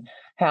 and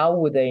how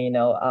would they,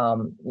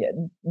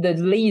 the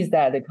leads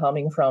that are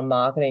coming from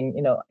marketing,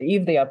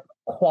 if they are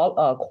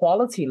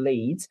quality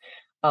leads,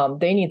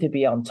 they need to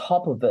be on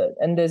top of it.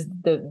 And there's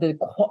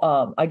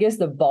I guess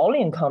the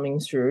volume coming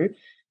through,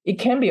 it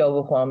can be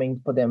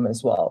overwhelming for them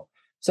as well.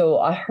 So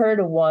I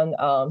heard one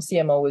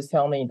CMO was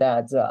telling me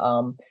that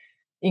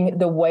in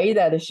the way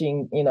that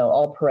she,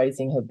 operates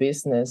in her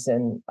business,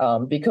 and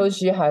because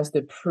she has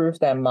to prove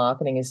that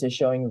marketing is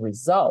showing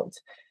results,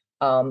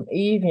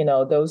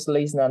 if those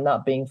leads are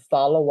not being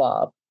followed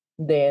up,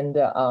 then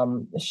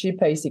she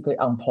basically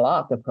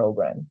unplugged the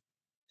program.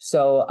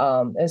 So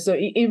and so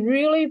it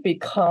really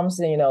becomes,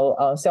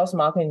 sales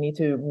marketing need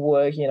to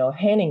work,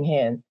 hand in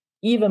hand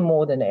even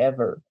more than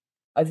ever.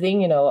 I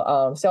think,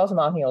 sales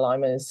marketing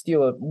alignment is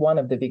still one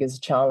of the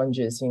biggest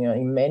challenges,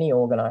 in many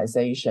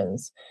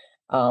organizations.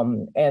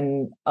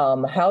 And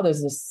how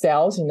does the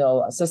sales,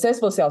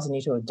 successful sales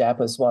need to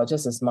adapt as well,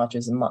 just as much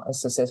as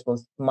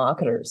successful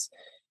marketers.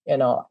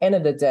 End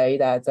of the day,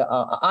 that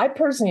I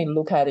personally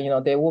look at,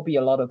 there will be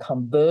a lot of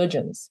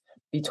convergence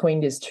between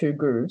these two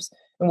groups.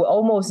 And we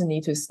almost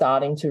need to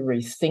starting to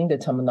rethink the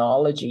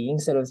terminology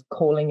instead of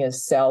calling it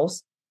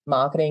sales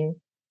marketing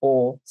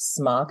or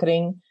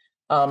smarketing.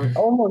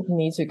 Almost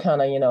need to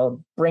kind of,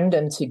 bring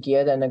them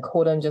together and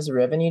call them just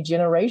revenue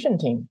generation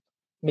team.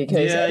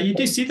 Because you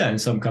do see that in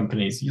some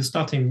companies. You're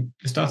starting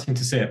to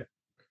see it.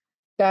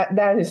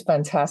 That is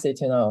fantastic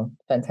to know.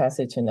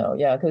 Fantastic to know.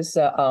 Yeah, because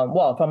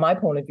from my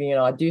point of view,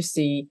 I do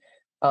see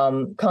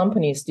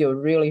companies still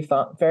really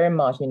very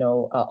much,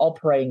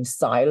 operating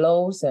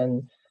silos,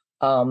 and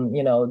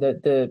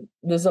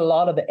there's a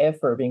lot of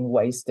effort being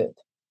wasted.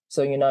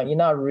 So you're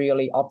not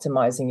really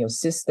optimizing your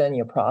system,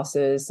 your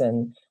process,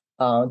 and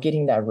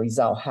getting that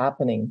result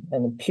happening,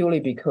 and purely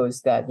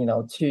because that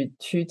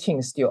two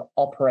teams still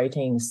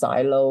operating in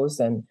silos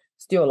and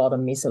still a lot of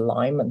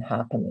misalignment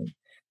happening.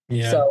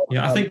 Yeah, so,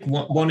 I think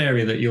one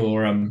area that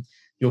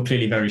you're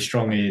clearly very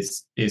strong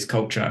is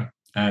culture,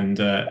 and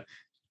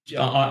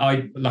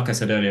I like I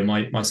said earlier,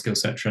 my skill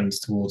set trends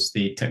towards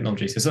the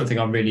technology. So something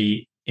I'm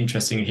really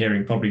interested in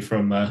hearing, probably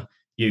from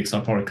you, because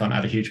I probably can't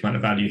add a huge amount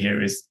of value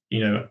here, is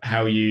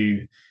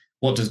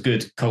what does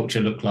good culture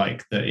look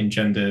like that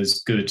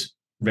engenders good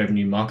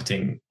revenue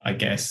marketing? I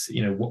guess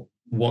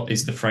what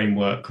is the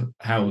framework?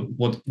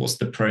 What's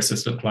the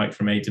process look like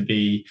from A to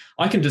B?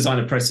 I can design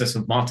a process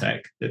of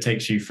MarTech that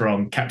takes you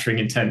from capturing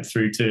intent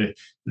through to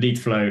lead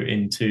flow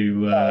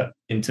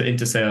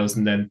into sales,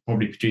 and then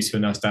probably produce you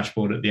a nice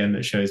dashboard at the end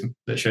that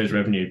shows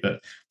revenue.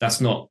 But that's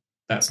not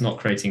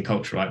creating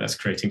culture, right? That's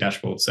creating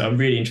dashboards. So I'm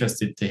really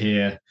interested to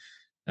hear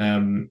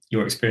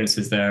your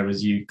experiences there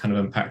as you kind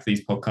of unpack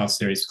these podcast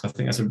series. I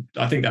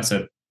think that's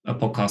a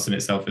podcast in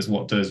itself, is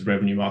what does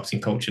revenue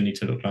marketing culture need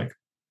to look like?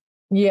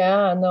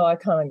 Yeah, no, I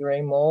can't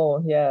agree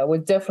more. Yeah,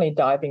 we'll definitely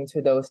dive into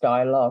those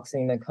dialogues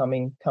in the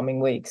coming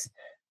weeks.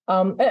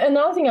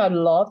 Another thing I'd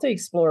love to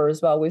explore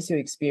as well, with your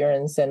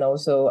experience and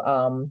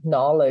also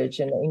knowledge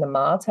in the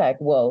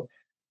MarTech world.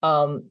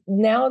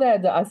 Now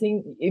that I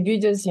think if you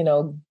just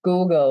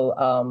Google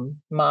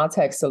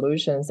MarTech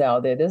solutions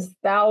out there, there's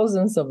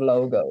thousands of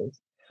logos.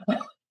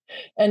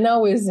 And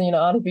now with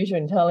artificial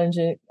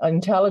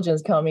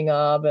intelligence coming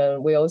up,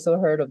 and we also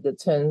heard of the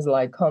terms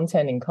like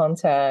content in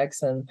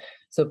context, and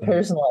so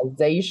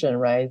personalization,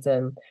 right?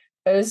 And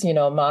as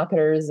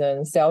marketers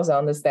and sales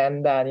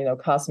understand that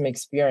customer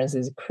experience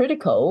is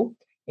critical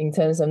in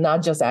terms of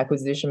not just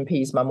acquisition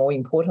piece, but more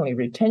importantly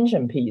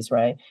retention piece,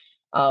 right?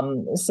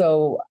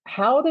 So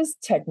how does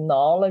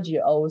technology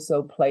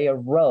also play a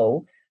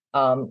role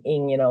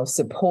in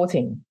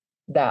supporting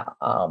that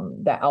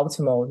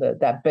optimal,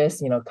 that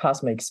best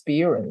customer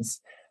experience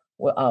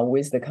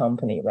with the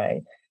company,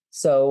 right?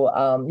 So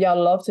I'd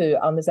love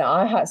to understand.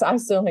 I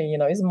certainly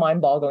it's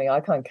mind-boggling. I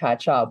can't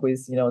catch up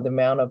with the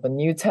amount of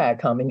new tech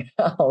coming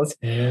out.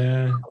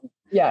 Yeah,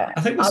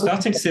 I think we're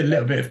starting to see a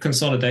little bit of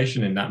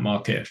consolidation in that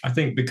market. I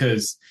think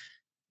because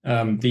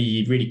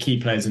the really key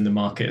players in the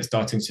market are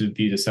starting to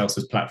view themselves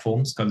as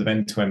platforms, kind of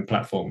end-to-end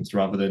platforms,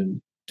 rather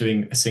than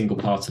doing a single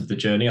part of the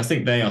journey. I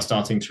think they are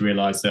starting to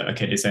realize that,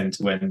 okay, this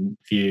end-to-end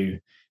view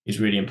is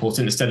really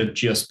important. Instead of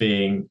just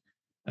being,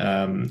 a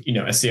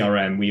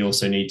CRM, we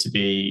also need to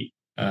be,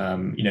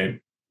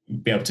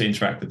 be able to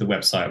interact with the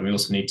website. We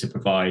also need to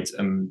provide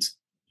and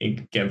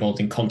get involved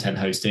in content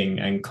hosting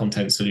and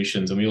content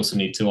solutions. And we also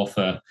need to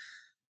offer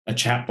a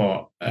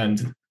chatbot.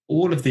 And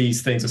all of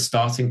these things are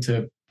starting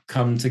to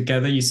come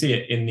together. You see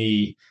it in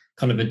the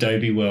kind of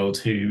Adobe world,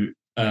 who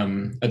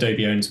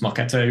Adobe owns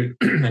Marketo,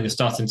 and you're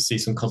starting to see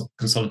some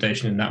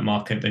consolidation in that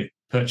market. They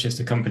purchased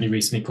a company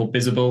recently called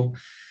Visible,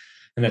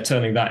 and they're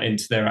turning that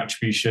into their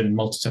attribution,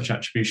 multi-touch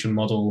attribution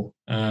model.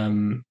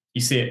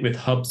 You see it with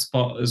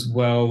HubSpot as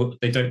well.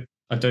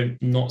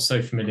 Not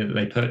so familiar that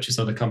they purchase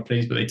other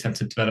companies, but they tend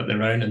to develop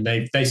their own. And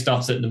they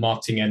started at the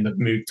marketing end and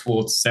moved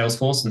towards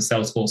Salesforce, and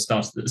Salesforce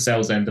started at the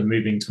sales end and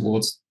moving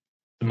towards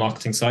the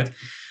marketing side.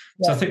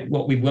 So I think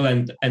what we will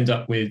end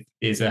up with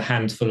is a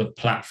handful of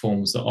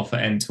platforms that offer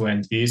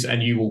end-to-end views,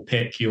 and you will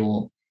pick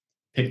your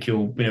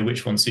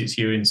which one suits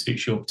you and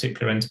suits your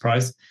particular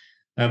enterprise.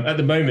 At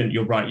the moment,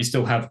 you're right. You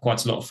still have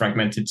quite a lot of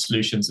fragmented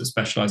solutions that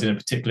specialize in a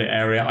particular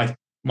area.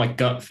 My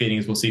gut feeling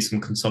is we'll see some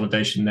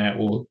consolidation there,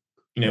 or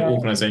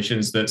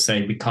organizations that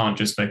say we can't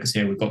just focus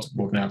here. We've got to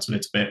broaden out a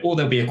little bit, or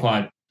they'll be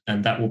acquired,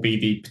 and that will be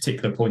the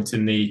particular point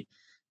in the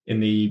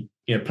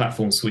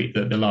platform suite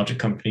that the larger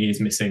company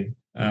is missing.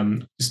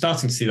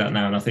 Starting to see that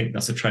now, and I think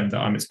that's a trend that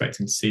I'm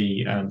expecting to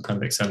see kind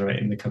of accelerate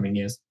in the coming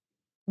years.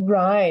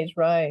 Right.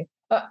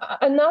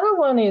 Another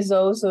one is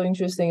also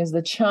interesting is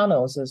the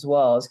channels as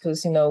well,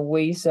 because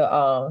with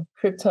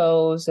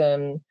cryptos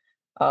and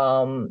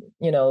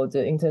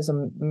in terms of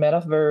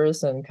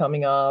metaverse and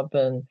coming up,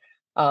 and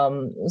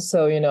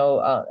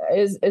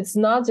it's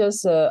not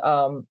just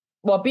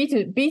well,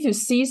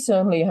 B2C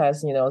certainly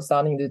has,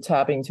 starting to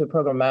tap into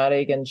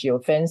programmatic and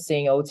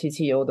geofencing,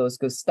 OTT, all those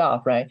good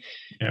stuff, right?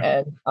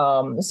 Yeah.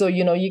 And so,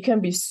 you can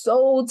be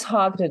so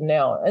targeted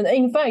now. And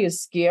in fact,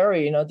 it's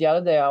scary. The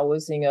other day I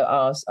was in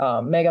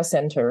a mega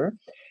center,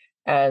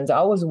 and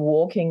I was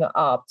walking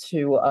up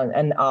to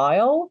an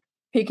aisle,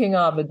 picking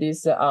up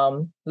this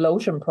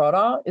lotion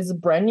product. It's a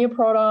brand new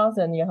product,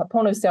 and you have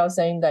point of sale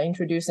saying that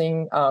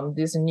introducing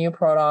this new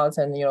product,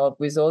 and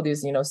with all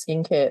these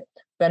skincare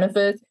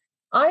benefits.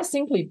 I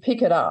simply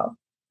pick it up.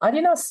 I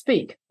did not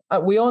speak.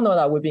 We all know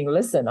that we're being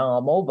listened on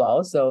our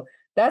mobile, so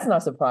that's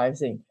not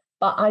surprising.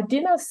 But I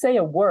did not say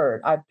a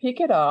word. I pick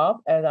it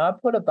up and I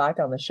put it back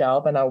on the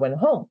shelf, and I went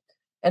home.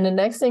 And the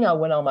next thing I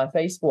went on my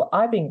Facebook,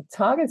 I've been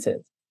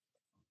targeted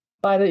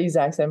by the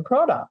exact same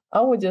product.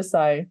 I was just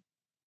like,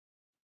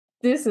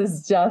 this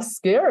is just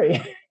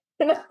scary.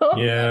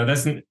 Yeah,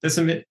 there's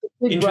some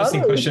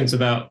interesting questions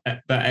about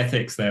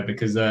ethics there,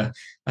 because I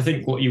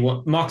think what you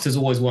want, marketers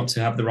always want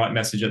to have the right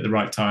message at the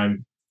right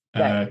time,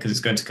 because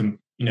it's going to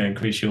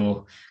increase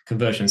your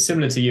conversion.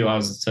 Similar to you, I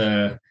was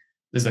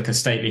there's like a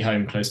stately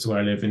home close to where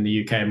I live in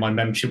the UK, and my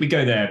membership, we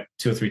go there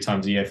 2 or 3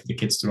 times a year for the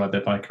kids to ride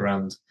their bike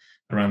around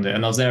it.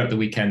 And I was there at the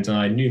weekend, and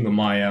I knew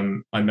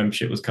my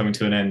membership was coming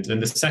to an end.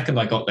 And the second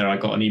I got there, I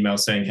got an email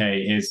saying,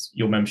 "Hey, here's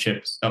your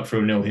membership up for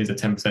renewal. Here's a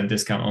 10%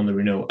 discount on the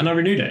renewal." And I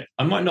renewed it.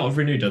 I might not have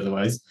renewed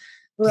otherwise.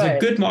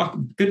 Right. So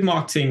good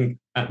marketing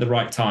at the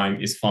right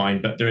time is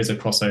fine, but there is a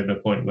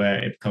crossover point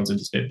where it becomes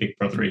just a bit big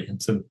brothery,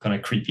 and some kind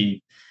of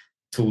creepy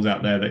tools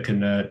out there that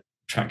can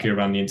track you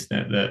around the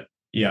internet. That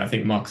I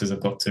think marketers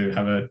have got to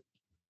have an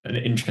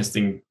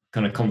interesting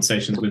kind of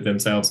conversations with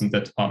themselves and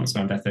their departments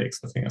around ethics.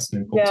 I think that's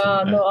an important.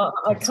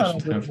 I kind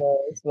of agree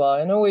more as well.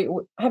 I know. We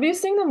have you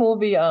seen the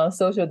movie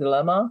Social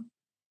Dilemma?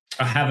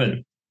 I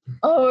haven't.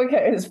 Oh,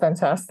 okay. It's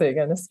fantastic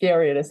and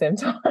scary at the same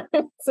time.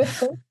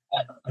 So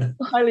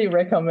highly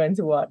recommend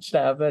to watch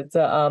that. But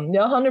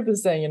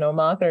 100%.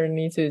 Marketers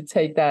need to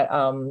take that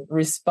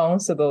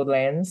responsible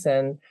lens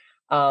and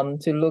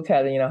to look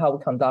at how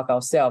we conduct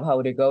ourselves, how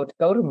we go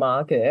to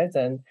market,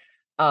 and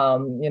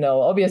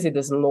obviously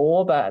there's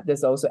law, but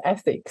there's also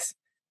ethics,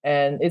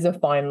 and it's a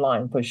fine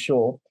line for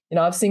sure.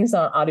 I've seen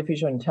some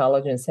artificial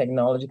intelligence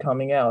technology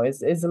coming out.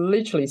 It's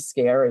literally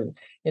scary.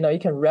 You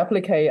can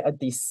replicate a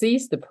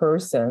deceased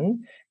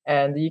person,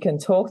 and you can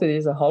talk to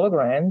these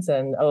holograms,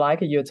 and like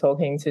you're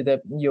talking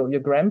to your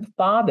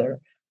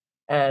grandfather,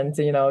 and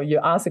you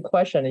ask a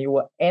question, and you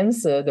will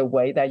answer the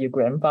way that your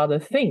grandfather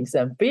thinks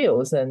and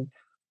feels. And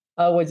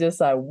I was just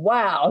like,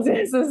 wow,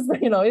 this is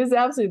it's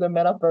absolutely the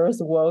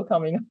metaverse world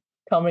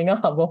coming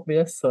up,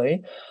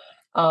 obviously.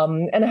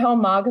 And how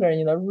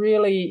marketers,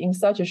 really in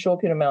such a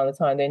short period amount of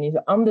time, they need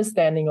to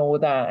understanding all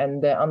that,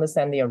 and then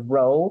understanding a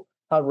role,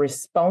 how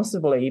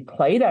responsibly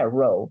play that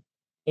role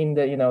in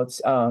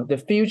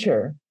the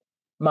future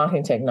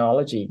marketing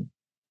technology.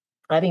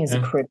 I think it's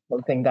a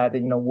critical thing that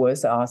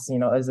worth us,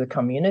 as a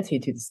community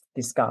to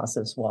discuss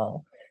as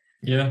well.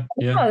 Yeah,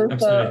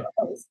 absolutely.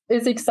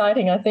 It's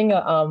exciting. I think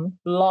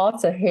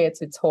lots ahead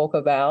to talk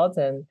about,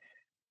 and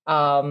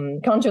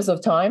conscious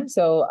of time.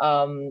 So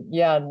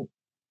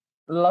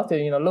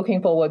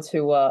looking forward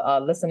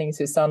to listening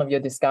to some of your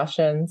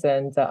discussions.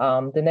 And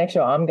the next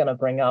show I'm going to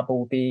bring up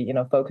will be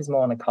focus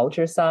more on the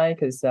culture side,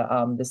 because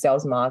the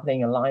sales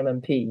marketing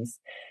alignment piece,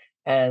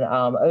 and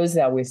also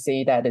that we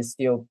see that is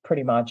still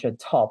pretty much a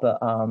top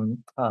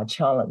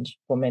challenge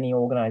for many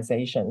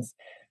organizations.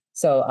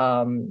 So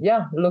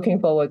looking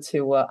forward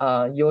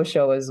to your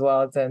show as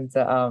well, and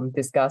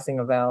discussing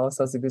about all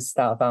sorts of good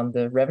stuff on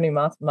the revenue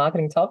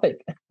marketing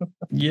topic.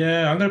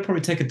 Yeah, I'm going to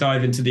probably take a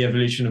dive into the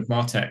evolution of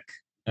MarTech.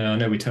 I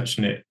know we touched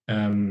on it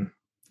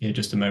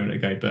just a moment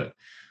ago, but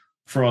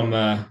from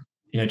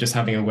just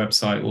having a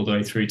website all the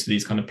way through to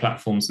these kind of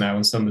platforms now,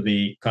 and some of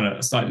the kind of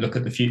a slight look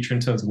at the future in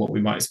terms of what we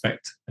might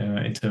expect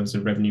in terms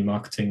of revenue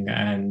marketing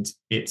and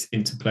its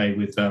interplay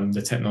with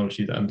the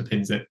technology that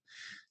underpins it.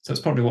 So that's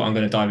probably what I'm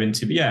going to dive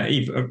into. But yeah,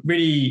 Eve, a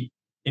really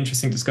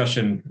interesting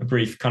discussion, a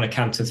brief kind of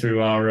canter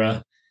through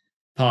our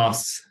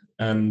past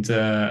and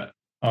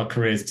our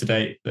careers to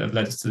date that have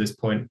led us to this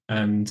point.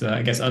 And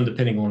I guess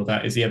underpinning all of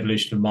that is the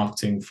evolution of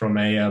marketing from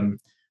an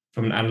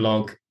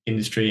analog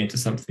industry into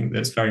something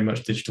that's very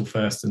much digital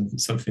first, and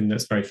something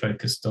that's very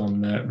focused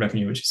on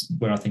revenue, which is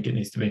where I think it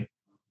needs to be.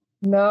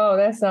 No,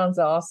 that sounds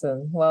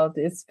awesome. Well,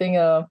 it's been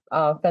a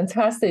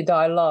fantastic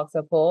dialogue,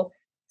 so Paul.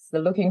 So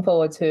looking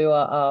forward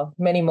to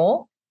many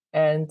more.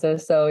 And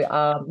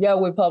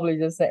we'll probably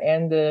just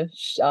end the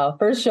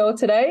first show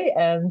today.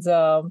 And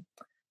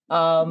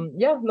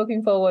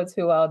looking forward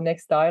to our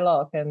next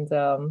dialogue. And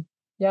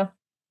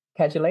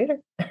catch you later.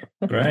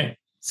 Great.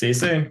 See you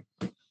soon.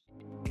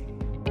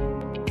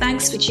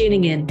 Thanks for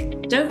tuning in.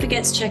 Don't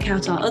forget to check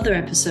out our other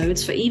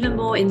episodes for even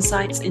more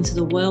insights into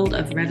the world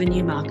of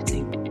revenue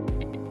marketing.